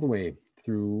all the way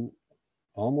through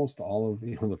almost all of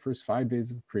the first 5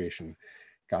 days of creation,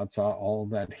 God saw all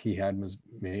that he had was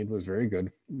made was very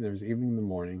good. There's evening and the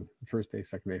morning, first day,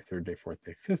 second day, third day, fourth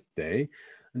day, fifth day,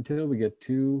 until we get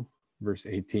to verse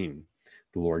 18.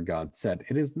 The Lord God said,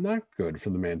 "It is not good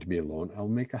for the man to be alone. I will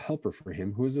make a helper for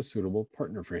him who is a suitable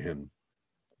partner for him."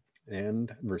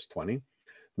 And verse 20,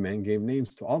 the man gave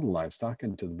names to all the livestock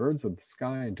and to the birds of the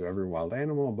sky and to every wild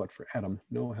animal, but for Adam,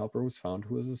 no helper was found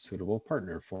who was a suitable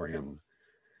partner for him.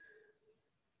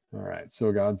 All right,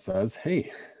 so God says,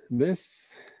 hey,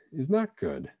 this is not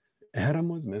good. Adam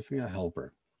was missing a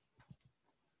helper.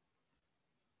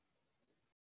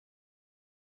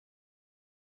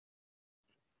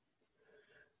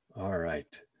 All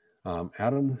right,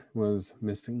 Adam was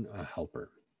missing a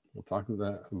helper. We'll talk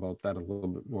about that a little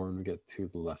bit more when we get to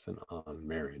the lesson on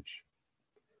marriage.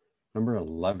 Number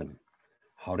 11,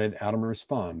 how did Adam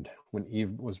respond when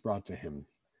Eve was brought to him?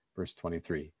 Verse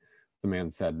 23, The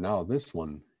man said, now this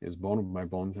one is bone of my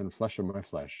bones and flesh of my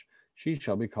flesh. She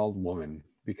shall be called woman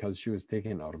because she was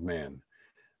taken out of man.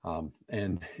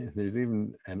 And there's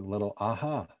even a little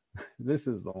aha, this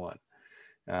is the one.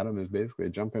 Adam is basically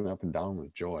jumping up and down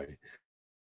with joy.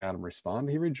 Adam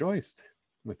responded, he rejoiced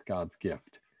with God's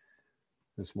gift.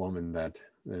 This woman that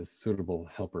is suitable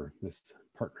helper, this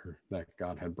partner that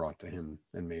God had brought to him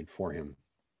and made for him.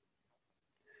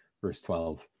 Verse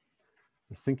 12,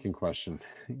 the thinking question.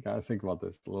 You got to think about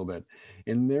this a little bit.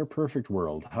 In their perfect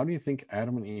world, how do you think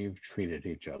Adam and Eve treated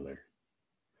each other?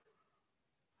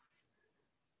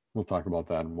 We'll talk about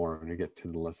that more when we get to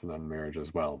the lesson on marriage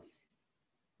as well.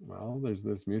 Well, there's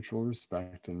this mutual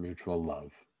respect and mutual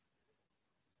love.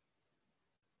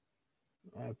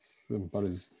 That's about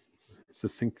as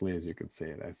succinctly as you could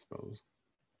say it, I suppose.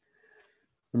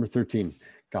 Number 13,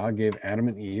 God gave Adam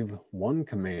and Eve one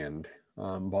command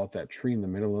about that tree in the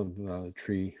middle of the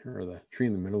tree, or the tree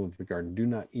in the middle of the garden. Do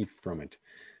not eat from it.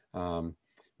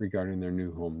 Regarding their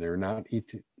new home, they were not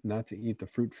to eat the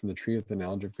fruit from the tree of the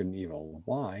knowledge of good and evil.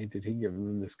 Why did he give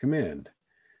them this command?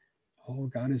 Oh,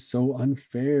 God is so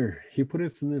unfair. He put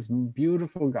us in this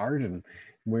beautiful garden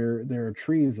where there are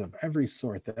trees of every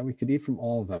sort that we could eat from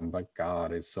all of them, but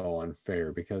God is so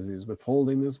unfair because he's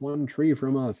withholding this one tree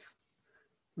from us.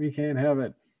 We can't have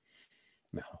it.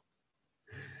 No.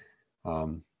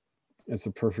 It's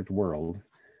a perfect world,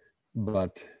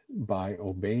 but by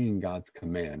obeying God's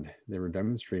command, they were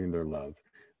demonstrating their love.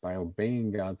 By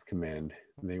obeying God's command,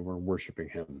 they were worshiping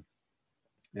him.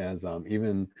 As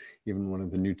even one of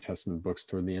the New Testament books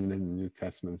toward the end of the New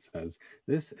Testament says,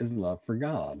 this is love for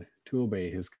God, to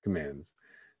obey his commands.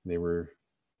 They were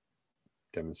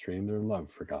demonstrating their love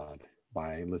for God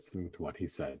by listening to what he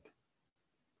said.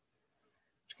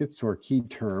 Which gets to our key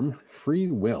term, free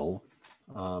will.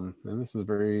 And this is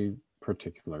very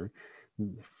particular.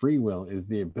 Free will is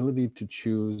the ability to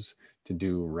choose to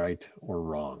do right or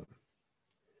wrong.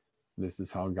 This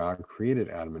is how God created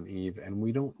Adam and Eve, and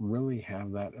we don't really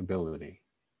have that ability.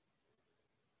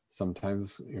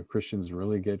 Sometimes Christians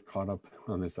really get caught up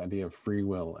on this idea of free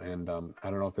will, and I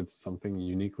don't know if it's something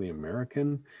uniquely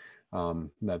American,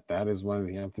 that is one of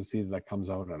the emphases that comes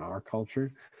out in our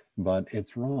culture, but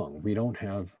it's wrong. We don't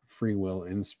have free will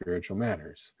in spiritual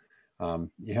matters.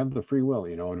 You have the free will,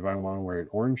 do I want to wear an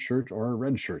orange shirt or a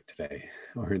red shirt today?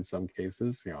 Or in some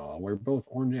cases, I'll wear both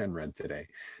orange and red today.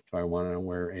 Do I want to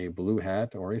wear a blue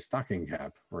hat or a stocking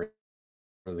cap, or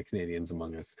for the Canadians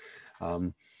among us?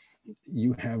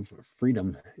 You have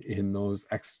freedom in those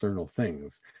external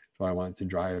things. Do I want to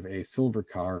drive a silver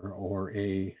car or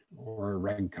a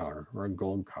red car or a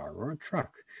gold car or a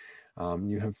truck?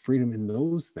 You have freedom in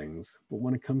those things, but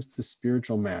when it comes to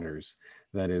spiritual matters,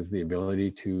 that is the ability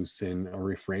to sin or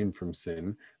refrain from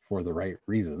sin for the right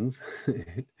reasons,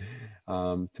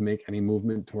 to make any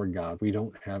movement toward God, we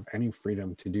don't have any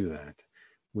freedom to do that.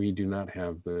 We do not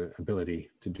have the ability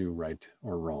to do right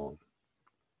or wrong.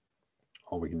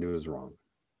 All we can do is wrong.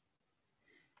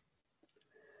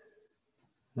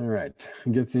 All right,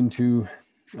 it gets into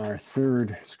our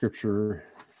third scripture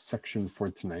section for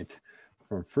tonight,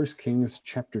 from 1 Kings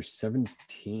chapter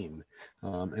 17,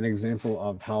 an example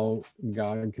of how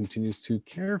God continues to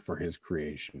care for his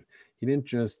creation. He didn't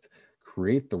just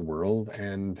create the world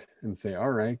and say,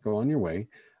 all right, go on your way.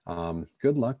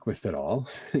 Good luck with it all.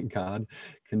 God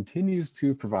continues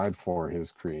to provide for his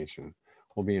creation.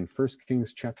 We'll be in 1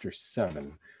 Kings chapter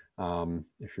 7.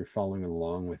 If you're following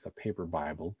along with a paper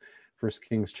Bible, 1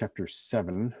 Kings chapter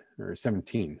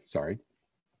 17, sorry.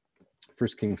 1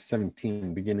 Kings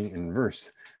 17, beginning in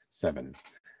verse 7.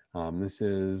 This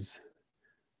is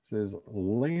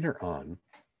later on.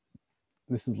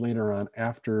 This is later on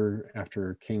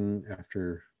after King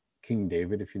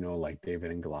David, if you know, like David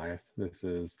and Goliath. This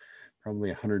is probably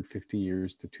 150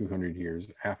 years to 200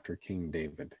 years after King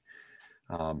David.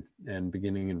 And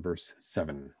beginning in verse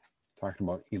 7, talking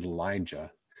about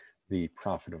Elijah, the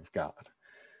prophet of God.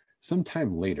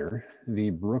 Sometime later,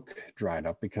 the brook dried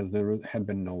up because there had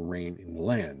been no rain in the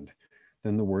land.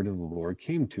 Then the word of the Lord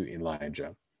came to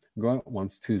Elijah, go at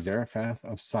once to Zarephath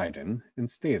of Sidon and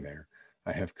stay there.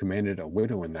 I have commanded a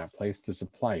widow in that place to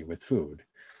supply you with food.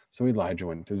 So Elijah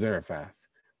went to Zarephath.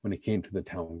 When he came to the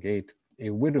town gate, a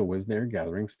widow was there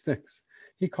gathering sticks.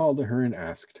 He called to her and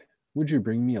asked, would you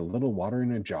bring me a little water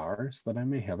in a jar so that I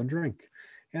may have a drink?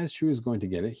 As she was going to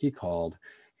get it, he called,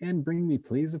 and bring me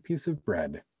please a piece of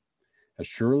bread. As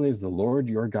surely as the Lord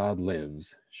your God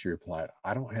lives, she replied,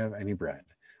 I don't have any bread,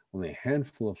 only a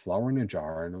handful of flour in a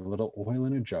jar and a little oil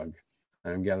in a jug. I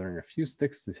am gathering a few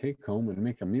sticks to take home and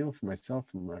make a meal for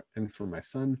myself and for my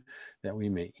son, that we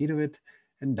may eat of it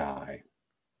and die.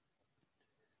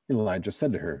 Elijah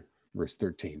said to her, Verse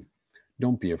 13,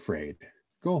 don't be afraid.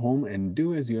 Go home and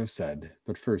do as you have said,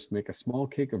 but first make a small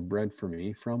cake of bread for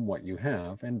me from what you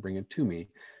have and bring it to me,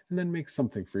 and then make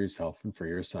something for yourself and for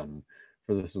your son.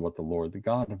 For this is what the Lord, the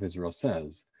God of Israel,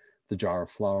 says. The jar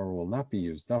of flour will not be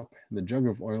used up, and the jug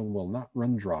of oil will not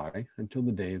run dry until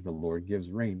the day the Lord gives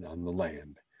rain on the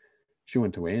land. She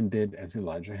went away and did as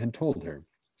Elijah had told her.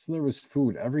 So there was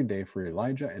food every day for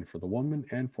Elijah and for the woman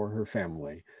and for her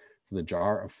family. For the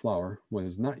jar of flour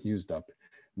was not used up,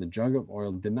 and the jug of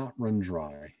oil did not run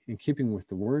dry, in keeping with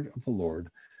the word of the Lord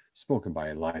spoken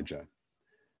by Elijah.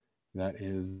 That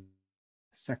is the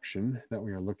section that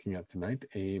we are looking at tonight,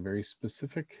 a very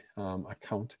specific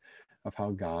account of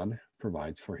how God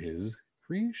provides for his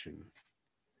creation.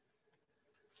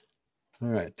 All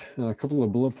right, a couple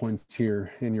of bullet points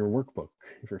here in your workbook,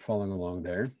 if you're following along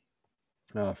there.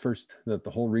 First, that the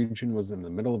whole region was in the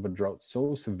middle of a drought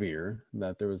so severe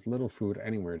that there was little food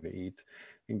anywhere to eat,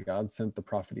 and God sent the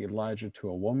prophet Elijah to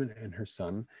a woman and her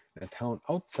son in a town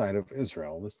outside of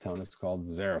Israel. This town is called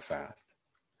Zarephath.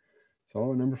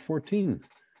 So, number 14,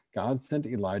 God sent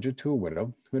Elijah to a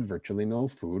widow who had virtually no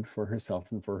food for herself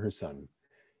and for her son.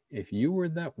 If you were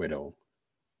that widow,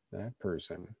 that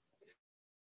person,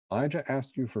 Elijah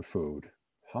asked you for food,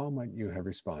 how might you have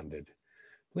responded?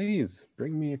 Please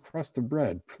bring me a crust of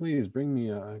bread. Please bring me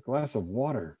a glass of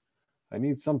water. I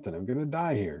need something. I'm going to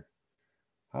die here.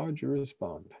 How would you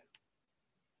respond?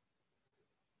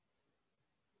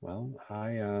 Well,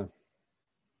 I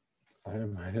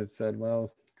might have said,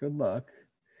 well, good luck.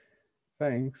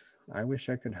 Thanks. I wish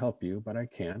I could help you, but I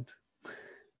can't.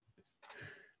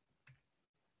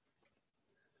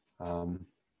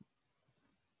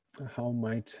 How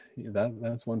might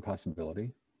that's one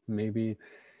possibility. Maybe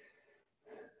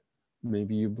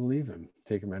you believe him.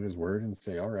 Take him at his word and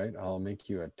say, all right, I'll make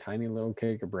you a tiny little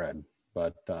cake of bread,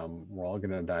 but we're all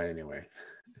going to die anyway.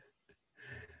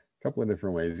 A couple of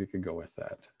different ways you could go with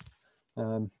that.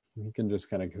 You can just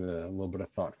kind of give it a little bit of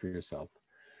thought for yourself.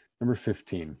 Number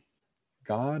 15,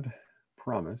 God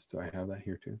promised, do I have that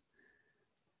here too?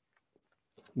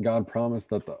 God promised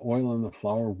that the oil and the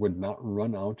flour would not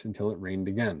run out until it rained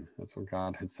again. That's what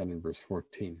God had said in verse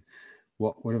 14.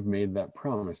 What would have made that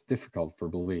promise difficult for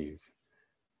belief?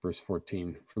 Verse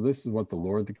 14, for this is what the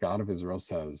Lord, the God of Israel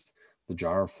says, the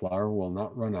jar of flour will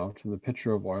not run out, and the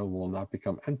pitcher of oil will not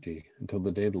become empty until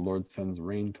the day the Lord sends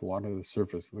rain to water the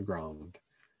surface of the ground.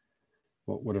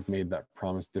 What would have made that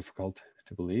promise difficult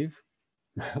to believe?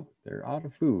 Well, they're out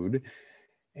of food,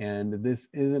 and this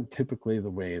isn't typically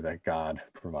the way that God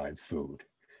provides food.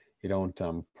 You don't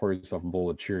pour yourself a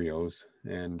bowl of Cheerios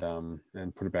and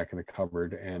put it back in the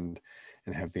cupboard and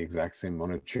have the exact same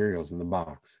amount of Cheerios in the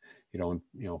box. You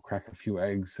don't, crack a few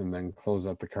eggs and then close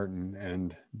up the carton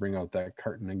and bring out that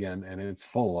carton again and it's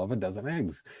full of a dozen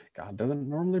eggs. God doesn't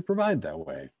normally provide that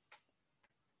way.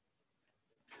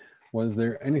 Was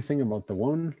there anything about the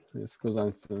woman? This goes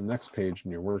on to the next page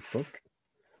in your workbook.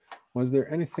 Was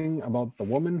there anything about the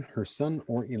woman, her son,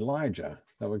 or Elijah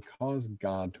that would cause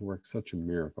God to work such a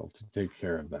miracle to take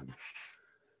care of them?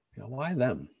 Why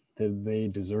them? Did they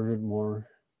deserve it more?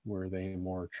 Were they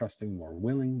more trusting, more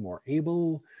willing, more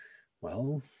able?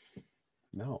 Well,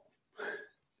 no.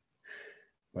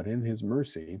 But in his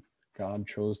mercy, God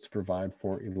chose to provide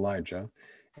for Elijah,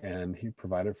 and he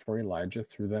provided for Elijah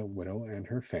through that widow and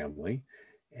her family.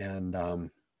 And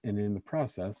in the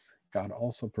process, God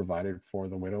also provided for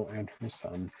the widow and her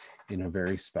son in a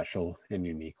very special and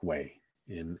unique way,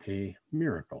 in a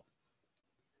miracle.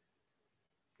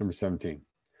 Number 17,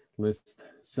 list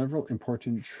several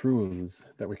important truths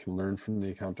that we can learn from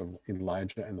the account of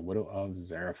Elijah and the widow of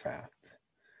Zarephath.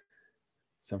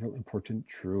 Several important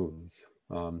truths,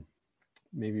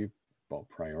 maybe about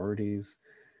priorities,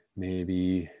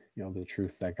 maybe the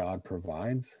truth that God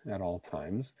provides at all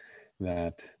times,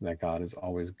 that God is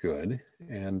always good,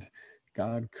 and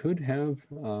God could have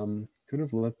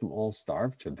let them all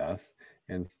starve to death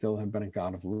and still have been a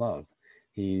God of love.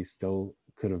 He still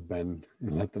could have been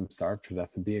let them starve to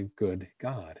death and be a good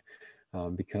God,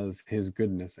 because his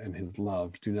goodness and his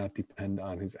love do not depend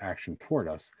on his action toward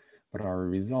us, but are a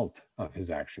result of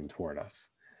his action toward us.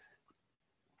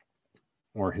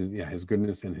 Or his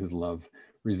goodness and his love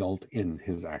result in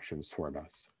his actions toward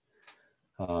us.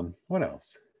 What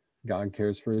else? God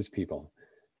cares for his people.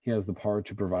 He has the power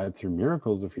to provide through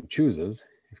miracles if he chooses.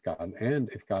 If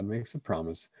God makes a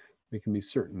promise, we can be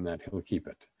certain that he'll keep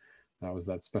it. That was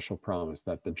that special promise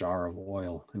that the jar of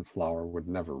oil and flour would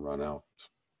never run out.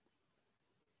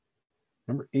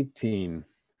 Number 18,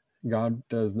 God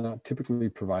does not typically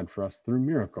provide for us through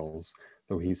miracles,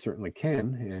 though he certainly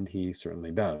can, and he certainly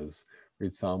does.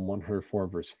 Read Psalm 104,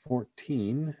 verse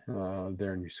 14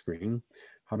 there on your screen.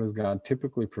 How does God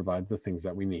typically provide the things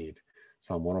that we need?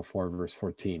 Psalm 104, verse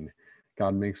 14.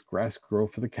 God makes grass grow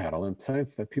for the cattle and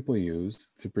plants that people use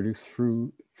to produce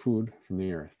food from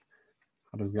the earth.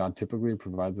 How does God typically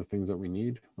provide the things that we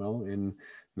need? Well, in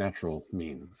natural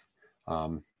means.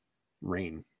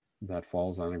 Rain that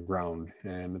falls on the ground,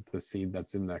 and the seed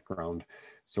that's in that ground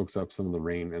soaks up some of the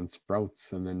rain and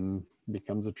sprouts and then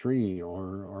becomes a tree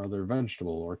or other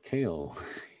vegetable or kale.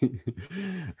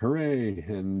 Hooray!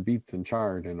 And beets and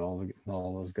chard and all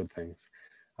those good things.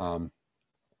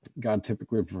 God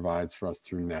typically provides for us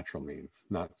through natural means,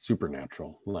 not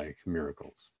supernatural like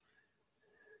miracles.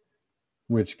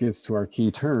 Which gets to our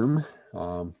key term,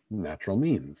 natural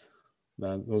means.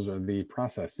 Those are the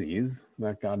processes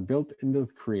that God built into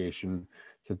the creation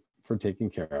for taking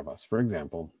care of us. For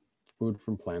example, food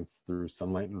from plants through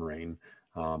sunlight and rain,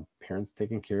 parents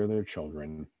taking care of their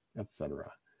children,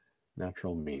 etc.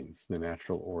 Natural means, the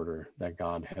natural order that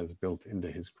God has built into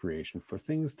his creation for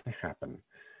things to happen,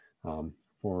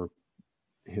 for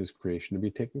his creation to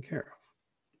be taken care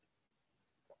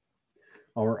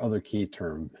of. Our other key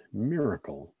term,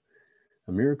 miracle.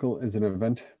 A miracle is an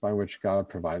event by which God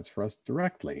provides for us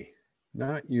directly,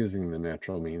 not using the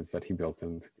natural means that he built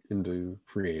into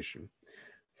creation.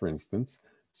 For instance,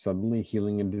 suddenly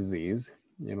healing a disease,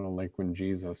 like when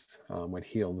Jesus would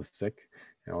heal the sick,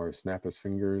 or snap his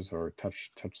fingers, or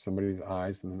touch somebody's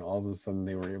eyes, and then all of a sudden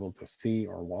they were able to see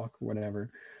or walk or whatever.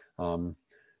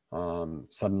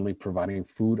 Suddenly providing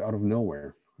food out of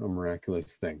nowhere, a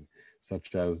miraculous thing,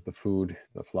 such as the food,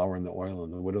 the flour and the oil in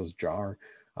the widow's jar,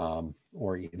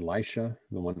 or Elisha,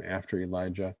 the one after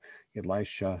Elijah.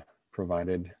 Elisha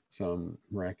provided some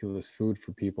miraculous food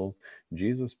for people.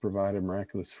 Jesus provided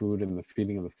miraculous food in the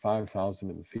feeding of the 5,000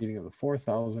 and the feeding of the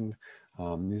 4,000.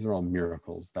 These are all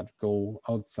miracles that go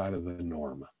outside of the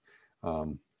norm,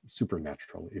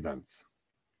 supernatural events.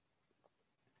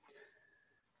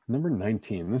 Number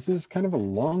 19, this is kind of a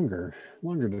longer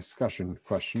discussion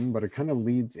question, but it kind of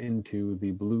leads into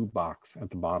the blue box at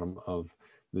the bottom of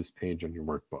this page on your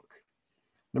workbook.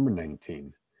 Number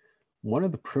 19, one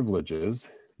of the privileges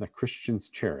that Christians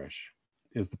cherish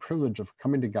is the privilege of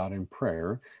coming to God in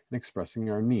prayer and expressing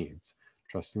our needs,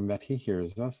 trusting that he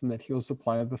hears us and that he will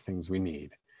supply the things we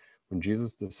need. When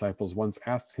Jesus' disciples once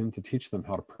asked him to teach them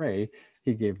how to pray,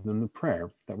 he gave them the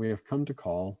prayer that we have come to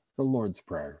call the Lord's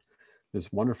Prayer.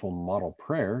 This wonderful model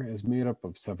prayer is made up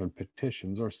of 7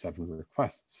 petitions or 7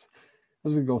 requests.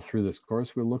 As we go through this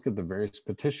course, we'll look at the various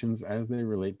petitions as they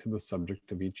relate to the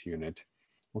subject of each unit.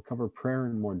 We'll cover prayer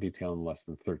in more detail in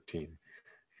lesson 13.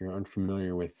 If you're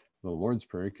unfamiliar with the Lord's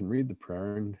Prayer, you can read the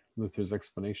prayer and Luther's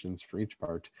explanations for each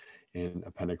part in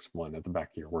Appendix 1 at the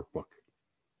back of your workbook.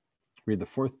 Read the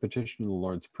 4th petition of the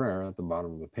Lord's Prayer at the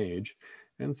bottom of the page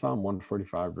and Psalm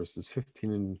 145 verses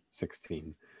 15 and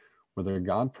 16. Whether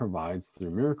God provides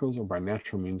through miracles or by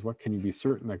natural means, what can you be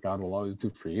certain that God will always do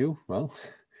for you? Well,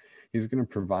 he's going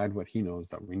to provide what he knows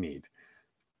that we need.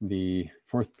 The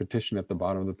 4th petition at the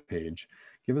bottom of the page,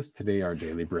 give us today our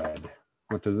daily bread.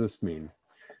 What does this mean?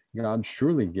 God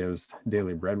surely gives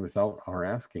daily bread without our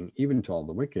asking, even to all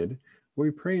the wicked. We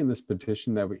pray in this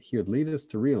petition that he would lead us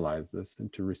to realize this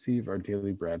and to receive our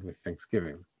daily bread with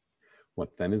thanksgiving.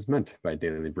 What then is meant by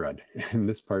daily bread? In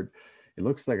this part, it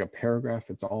looks like a paragraph.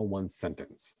 It's all one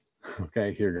sentence.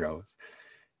 Okay, here goes.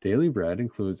 Daily bread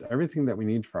includes everything that we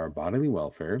need for our bodily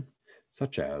welfare,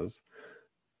 such as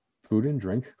food and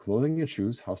drink, clothing and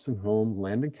shoes, house and home,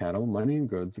 land and cattle, money and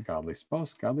goods, a godly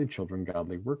spouse, godly children,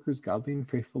 godly workers, godly and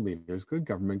faithful leaders, good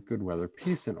government, good weather,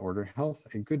 peace and order, health,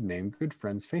 a good name, good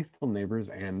friends, faithful neighbors,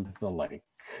 and the like.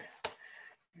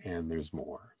 And there's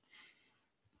more.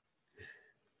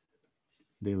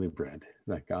 Daily bread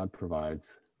that God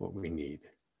provides what we need.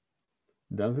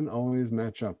 Doesn't always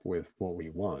match up with what we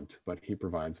want, but he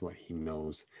provides what he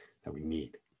knows that we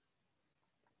need.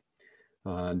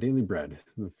 Daily bread,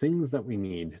 the things that we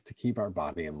need to keep our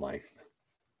body in life.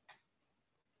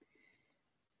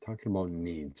 Talking about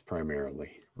needs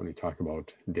primarily when we talk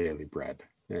about daily bread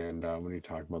and when we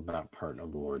talk about that part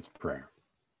of the Lord's Prayer.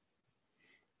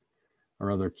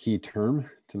 Our other key term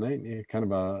tonight, kind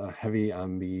of a heavy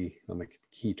on the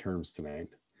key terms tonight,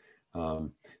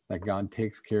 that God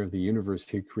takes care of the universe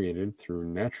he created through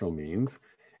natural means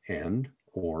and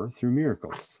or through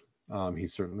miracles. He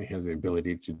certainly has the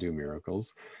ability to do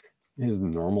miracles. His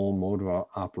normal mode of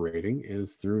operating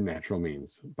is through natural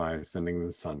means, by sending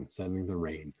the sun, sending the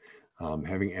rain,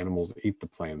 having animals eat the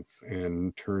plants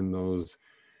and turn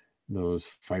those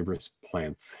fibrous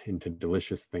plants into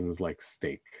delicious things like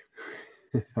steak.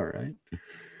 All right.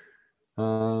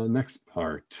 Next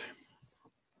part.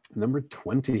 Number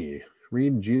 20,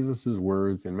 read Jesus's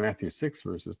words in Matthew 6,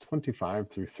 verses 25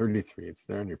 through 33. It's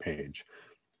there on your page.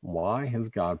 Why has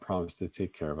God promised to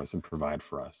take care of us and provide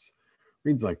for us?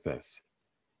 Reads like this.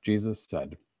 Jesus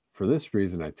said, "For this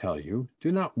reason I tell you,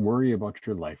 do not worry about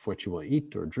your life, what you will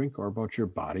eat or drink, or about your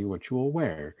body, what you will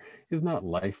wear. Is not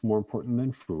life more important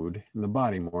than food, and the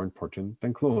body more important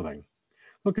than clothing?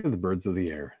 Look at the birds of the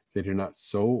air. They do not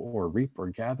sow or reap or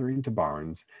gather into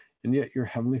barns, and yet your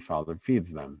heavenly Father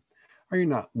feeds them. Are you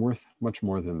not worth much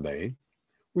more than they?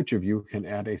 Which of you can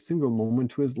add a single moment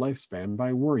to his lifespan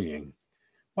by worrying?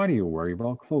 Why do you worry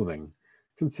about clothing?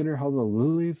 Consider how the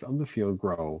lilies of the field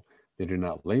grow. They do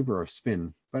not labor or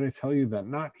spin, but I tell you that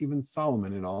not even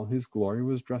Solomon in all his glory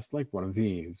was dressed like one of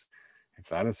these. If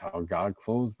that is how God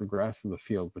clothes the grass in the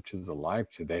field, which is alive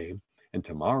today, and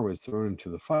tomorrow is thrown into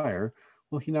the fire,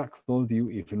 will he not clothe you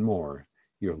even more,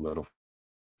 you little?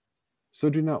 So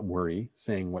do not worry,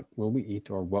 saying, what will we eat,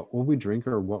 or what will we drink,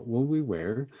 or what will we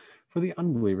wear? For the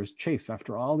unbelievers chase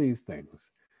after all these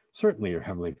things. Certainly your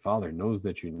heavenly Father knows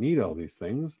that you need all these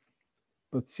things,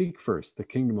 but seek first the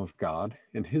kingdom of God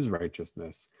and his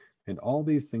righteousness, and all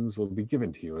these things will be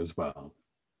given to you as well.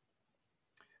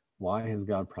 Why has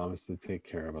God promised to take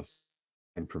care of us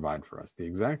and provide for us? The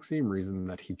exact same reason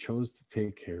that he chose to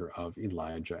take care of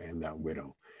Elijah and that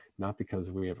widow, not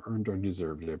because we have earned or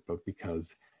deserved it, but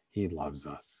because he loves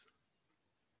us.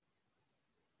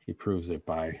 He proves it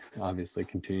by obviously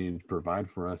continuing to provide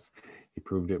for us. He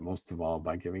proved it most of all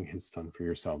by giving his son for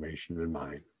your salvation and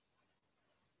mine.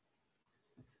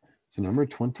 So number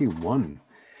 21,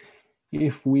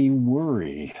 if we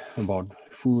worry about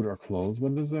food or clothes,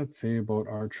 what does that say about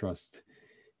our trust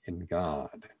in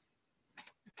God?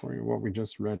 For what we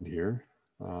just read here,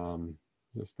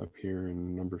 just up here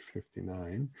in number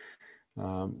 59,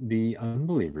 the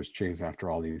unbelievers chase after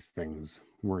all these things,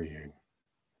 worrying.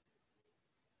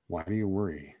 Why do you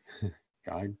worry?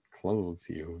 God clothes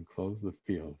you and clothes the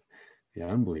field. The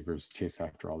unbelievers chase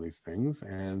after all these things.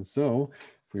 And so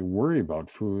if we worry about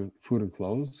food and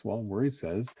clothes, well, worry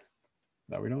says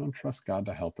that we don't trust God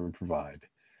to help and provide.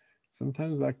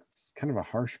 Sometimes that's kind of a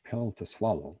harsh pill to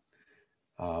swallow,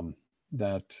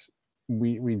 that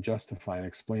we justify and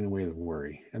explain away the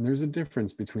worry. And there's a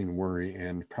difference between worry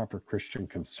and proper Christian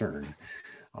concern.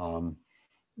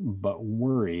 But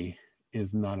worry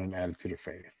is not an attitude of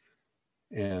faith.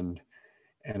 And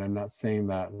I'm not saying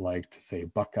that like to say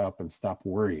buck up and stop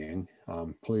worrying,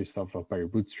 pull yourself up by your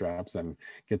bootstraps and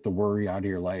get the worry out of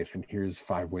your life. And here's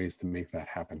 5 ways to make that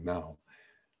happen now.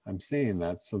 I'm saying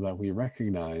that so that we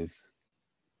recognize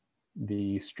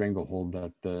the stranglehold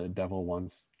that the devil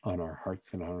wants on our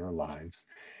hearts and on our lives.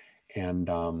 And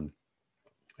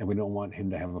we don't want him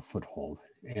to have a foothold.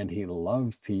 And he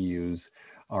loves to use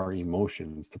our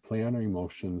emotions, to play on our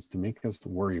emotions, to make us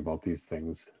worry about these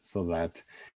things so that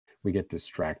we get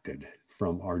distracted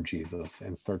from our Jesus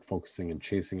and start focusing and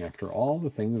chasing after all the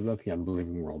things that the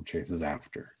unbelieving world chases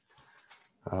after.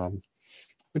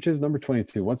 Which is number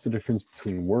 22. What's the difference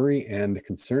between worry and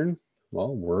concern?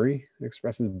 Well, worry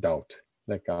expresses doubt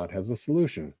that God has a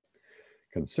solution.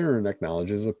 Concern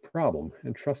acknowledges a problem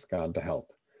and trusts God to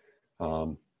help.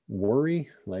 Worry,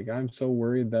 like I'm so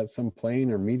worried that some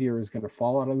plane or meteor is going to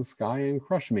fall out of the sky and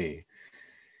crush me.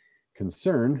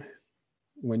 Concern,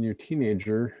 when your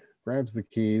teenager grabs the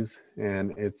keys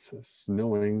and it's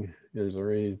snowing, there's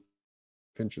already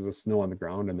inches of snow on the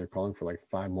ground and they're calling for like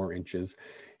 5 more inches,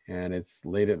 and it's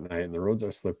late at night and the roads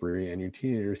are slippery, and your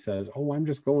teenager says, oh, I'm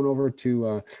just going over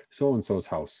to so-and-so's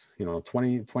house,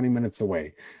 20 minutes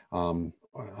away, on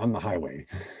the highway.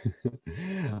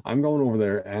 I'm going over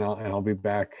there and I'll be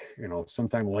back,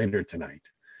 sometime later tonight.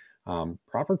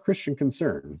 Proper Christian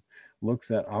concern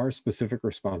looks at our specific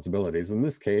responsibilities, in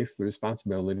this case, the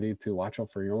responsibility to watch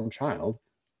out for your own child,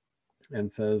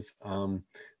 and says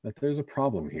that there's a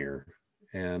problem here.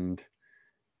 And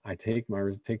I take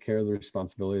care of the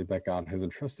responsibility that God has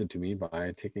entrusted to me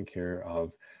by taking care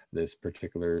of this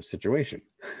particular situation.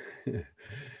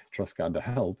 Trust God to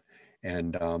help.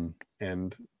 And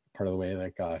part of the way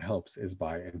that God helps is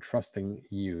by entrusting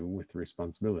you with the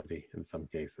responsibility in some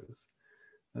cases.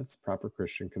 That's proper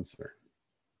Christian concern.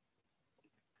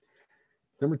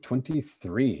 Number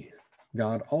 23,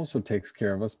 God also takes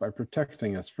care of us by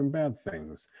protecting us from bad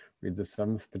things. Read the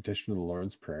 7th petition of the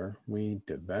Lord's Prayer. We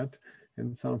did that.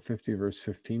 In Psalm 50, verse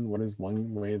 15, what is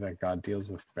one way that God deals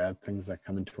with bad things that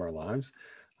come into our lives?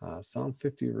 Psalm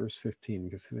 50, verse 15,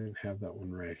 because I didn't have that one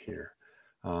right here.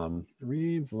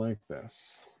 Reads like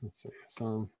this. Let's see,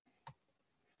 Psalm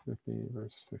 50,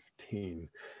 verse 15.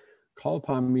 Call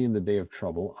upon me in the day of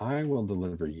trouble. I will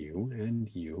deliver you,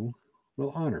 and you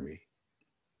will honor me.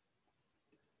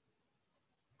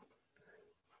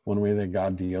 One way that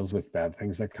God deals with bad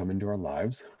things that come into our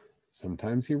lives,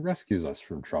 sometimes he rescues us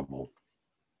from trouble.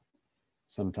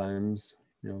 Sometimes,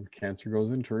 cancer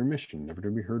goes into remission, never to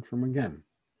be heard from again.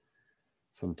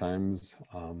 Sometimes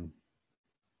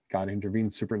God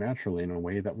intervenes supernaturally in a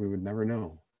way that we would never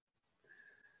know.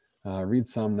 Read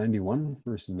Psalm 91,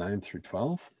 verses 9 through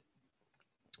 12.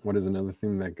 What is another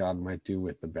thing that God might do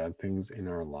with the bad things in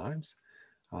our lives?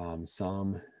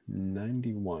 Psalm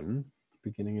 91,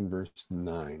 beginning in verse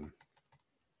 9.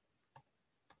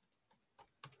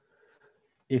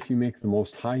 If you make the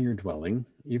Most High your dwelling,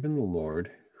 even the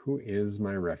Lord, who is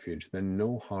my refuge, then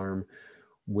no harm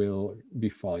will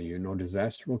befall you, no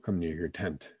disaster will come near your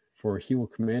tent. For he will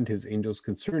command his angels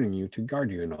concerning you to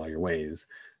guard you in all your ways.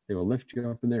 They will lift you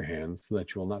up in their hands so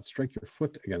that you will not strike your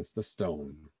foot against a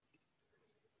stone.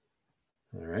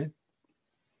 All right.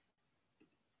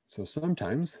 So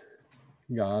sometimes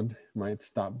God might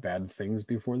stop bad things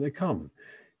before they come.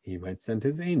 He might send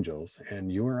his angels,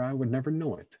 and you or I would never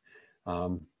know it.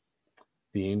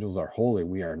 The angels are holy,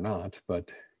 we are not,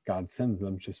 but God sends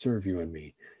them to serve you and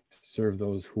me, to serve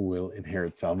those who will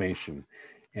inherit salvation.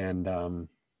 And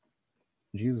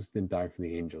Jesus didn't die for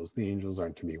the angels. The angels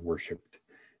aren't to be worshipped,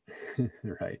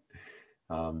 right?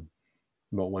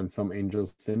 But when some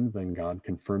angels sinned, then God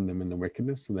confirmed them in the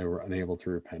wickedness, so they were unable to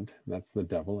repent. That's the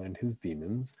devil and his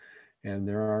demons. And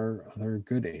there are other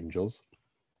good angels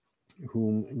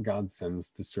whom God sends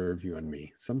to serve you and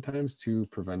me, sometimes to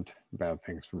prevent bad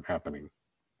things from happening.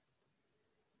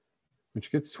 Which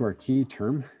gets to our key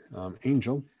term,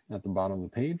 angel, at the bottom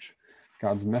of the page.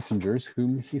 God's messengers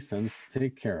whom he sends to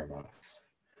take care of us.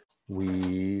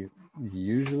 We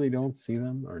usually don't see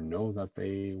them or know that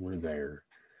they were there.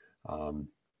 And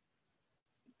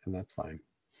that's fine.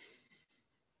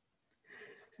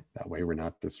 That way we're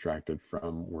not distracted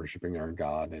from worshiping our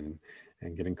God and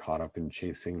getting caught up in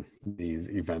chasing these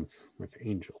events with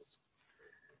angels.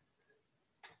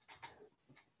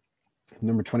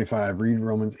 Number 25, read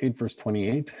Romans 8, verse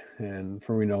 28. And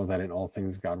for we know that in all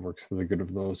things God works for the good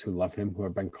of those who love him, who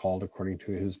have been called according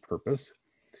to his purpose.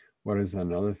 What is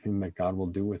another thing that God will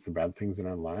do with the bad things in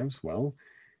our lives? Well,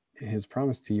 his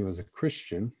promise to you as a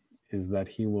Christian is that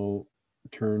he will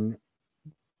turn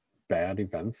bad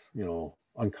events,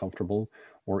 uncomfortable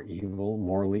or evil,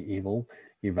 morally evil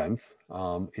events,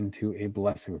 into a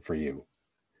blessing for you.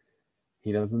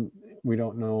 We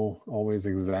don't know always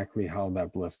exactly how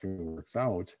that blessing works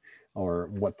out or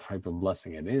what type of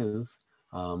blessing it is,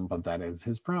 but that is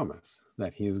his promise,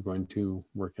 that he is going to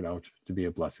work it out to be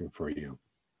a blessing for you.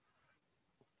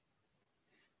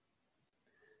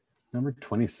 Number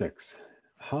 26,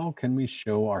 how can we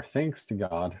show our thanks to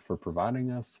God for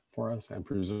providing for us and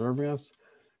preserving us?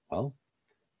 Well,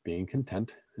 being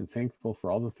content and thankful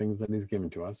for all the things that he's given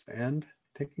to us and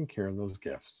taking care of those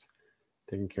gifts,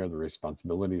 taking care of the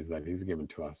responsibilities that he's given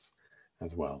to us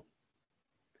as well.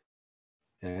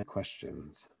 And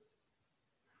questions?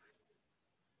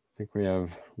 I think we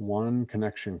have one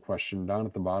connection question down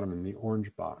at the bottom in the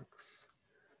orange box.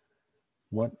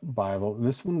 What Bible,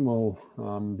 this one will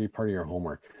be part of your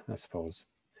homework, I suppose.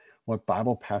 What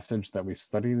Bible passage that we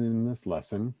studied in this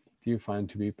lesson do you find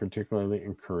to be particularly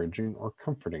encouraging or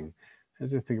comforting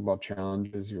as you think about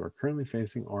challenges you are currently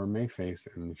facing or may face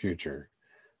in the future?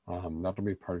 That'll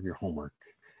be part of your homework.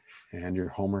 And your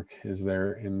homework is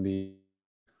there in the,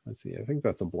 let's see, I think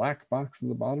that's a black box at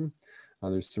the bottom.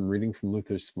 There's some reading from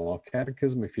Luther's Small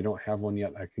Catechism. If you don't have one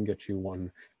yet, I can get you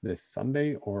one this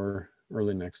Sunday or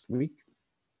early next week.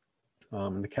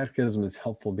 The Catechism is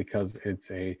helpful because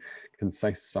it's a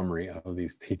concise summary of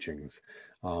these teachings,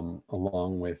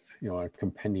 along with a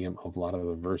compendium of a lot of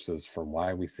the verses for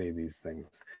why we say these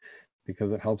things,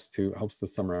 because it helps to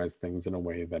summarize things in a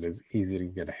way that is easy to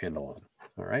get a handle on.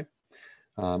 All right,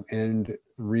 and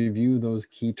review those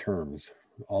key terms,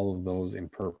 all of those in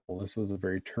purple. This was a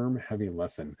very term-heavy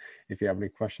lesson. If you have any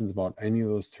questions about any of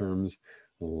those terms,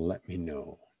 let me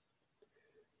know.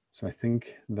 So I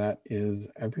think that is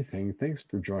everything. Thanks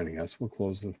for joining us. We'll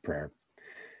close with prayer.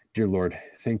 Dear Lord,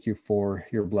 thank you for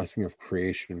your blessing of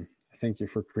creation. Thank you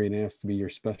for creating us to be your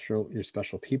special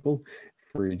people,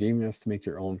 for redeeming us to make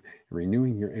your own,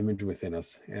 renewing your image within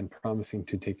us, and promising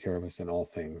to take care of us in all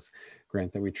things.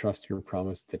 Grant that we trust your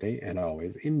promise today and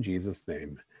always. In Jesus'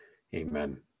 name,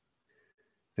 amen.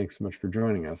 Thanks so much for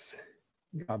joining us.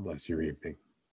 God bless your evening.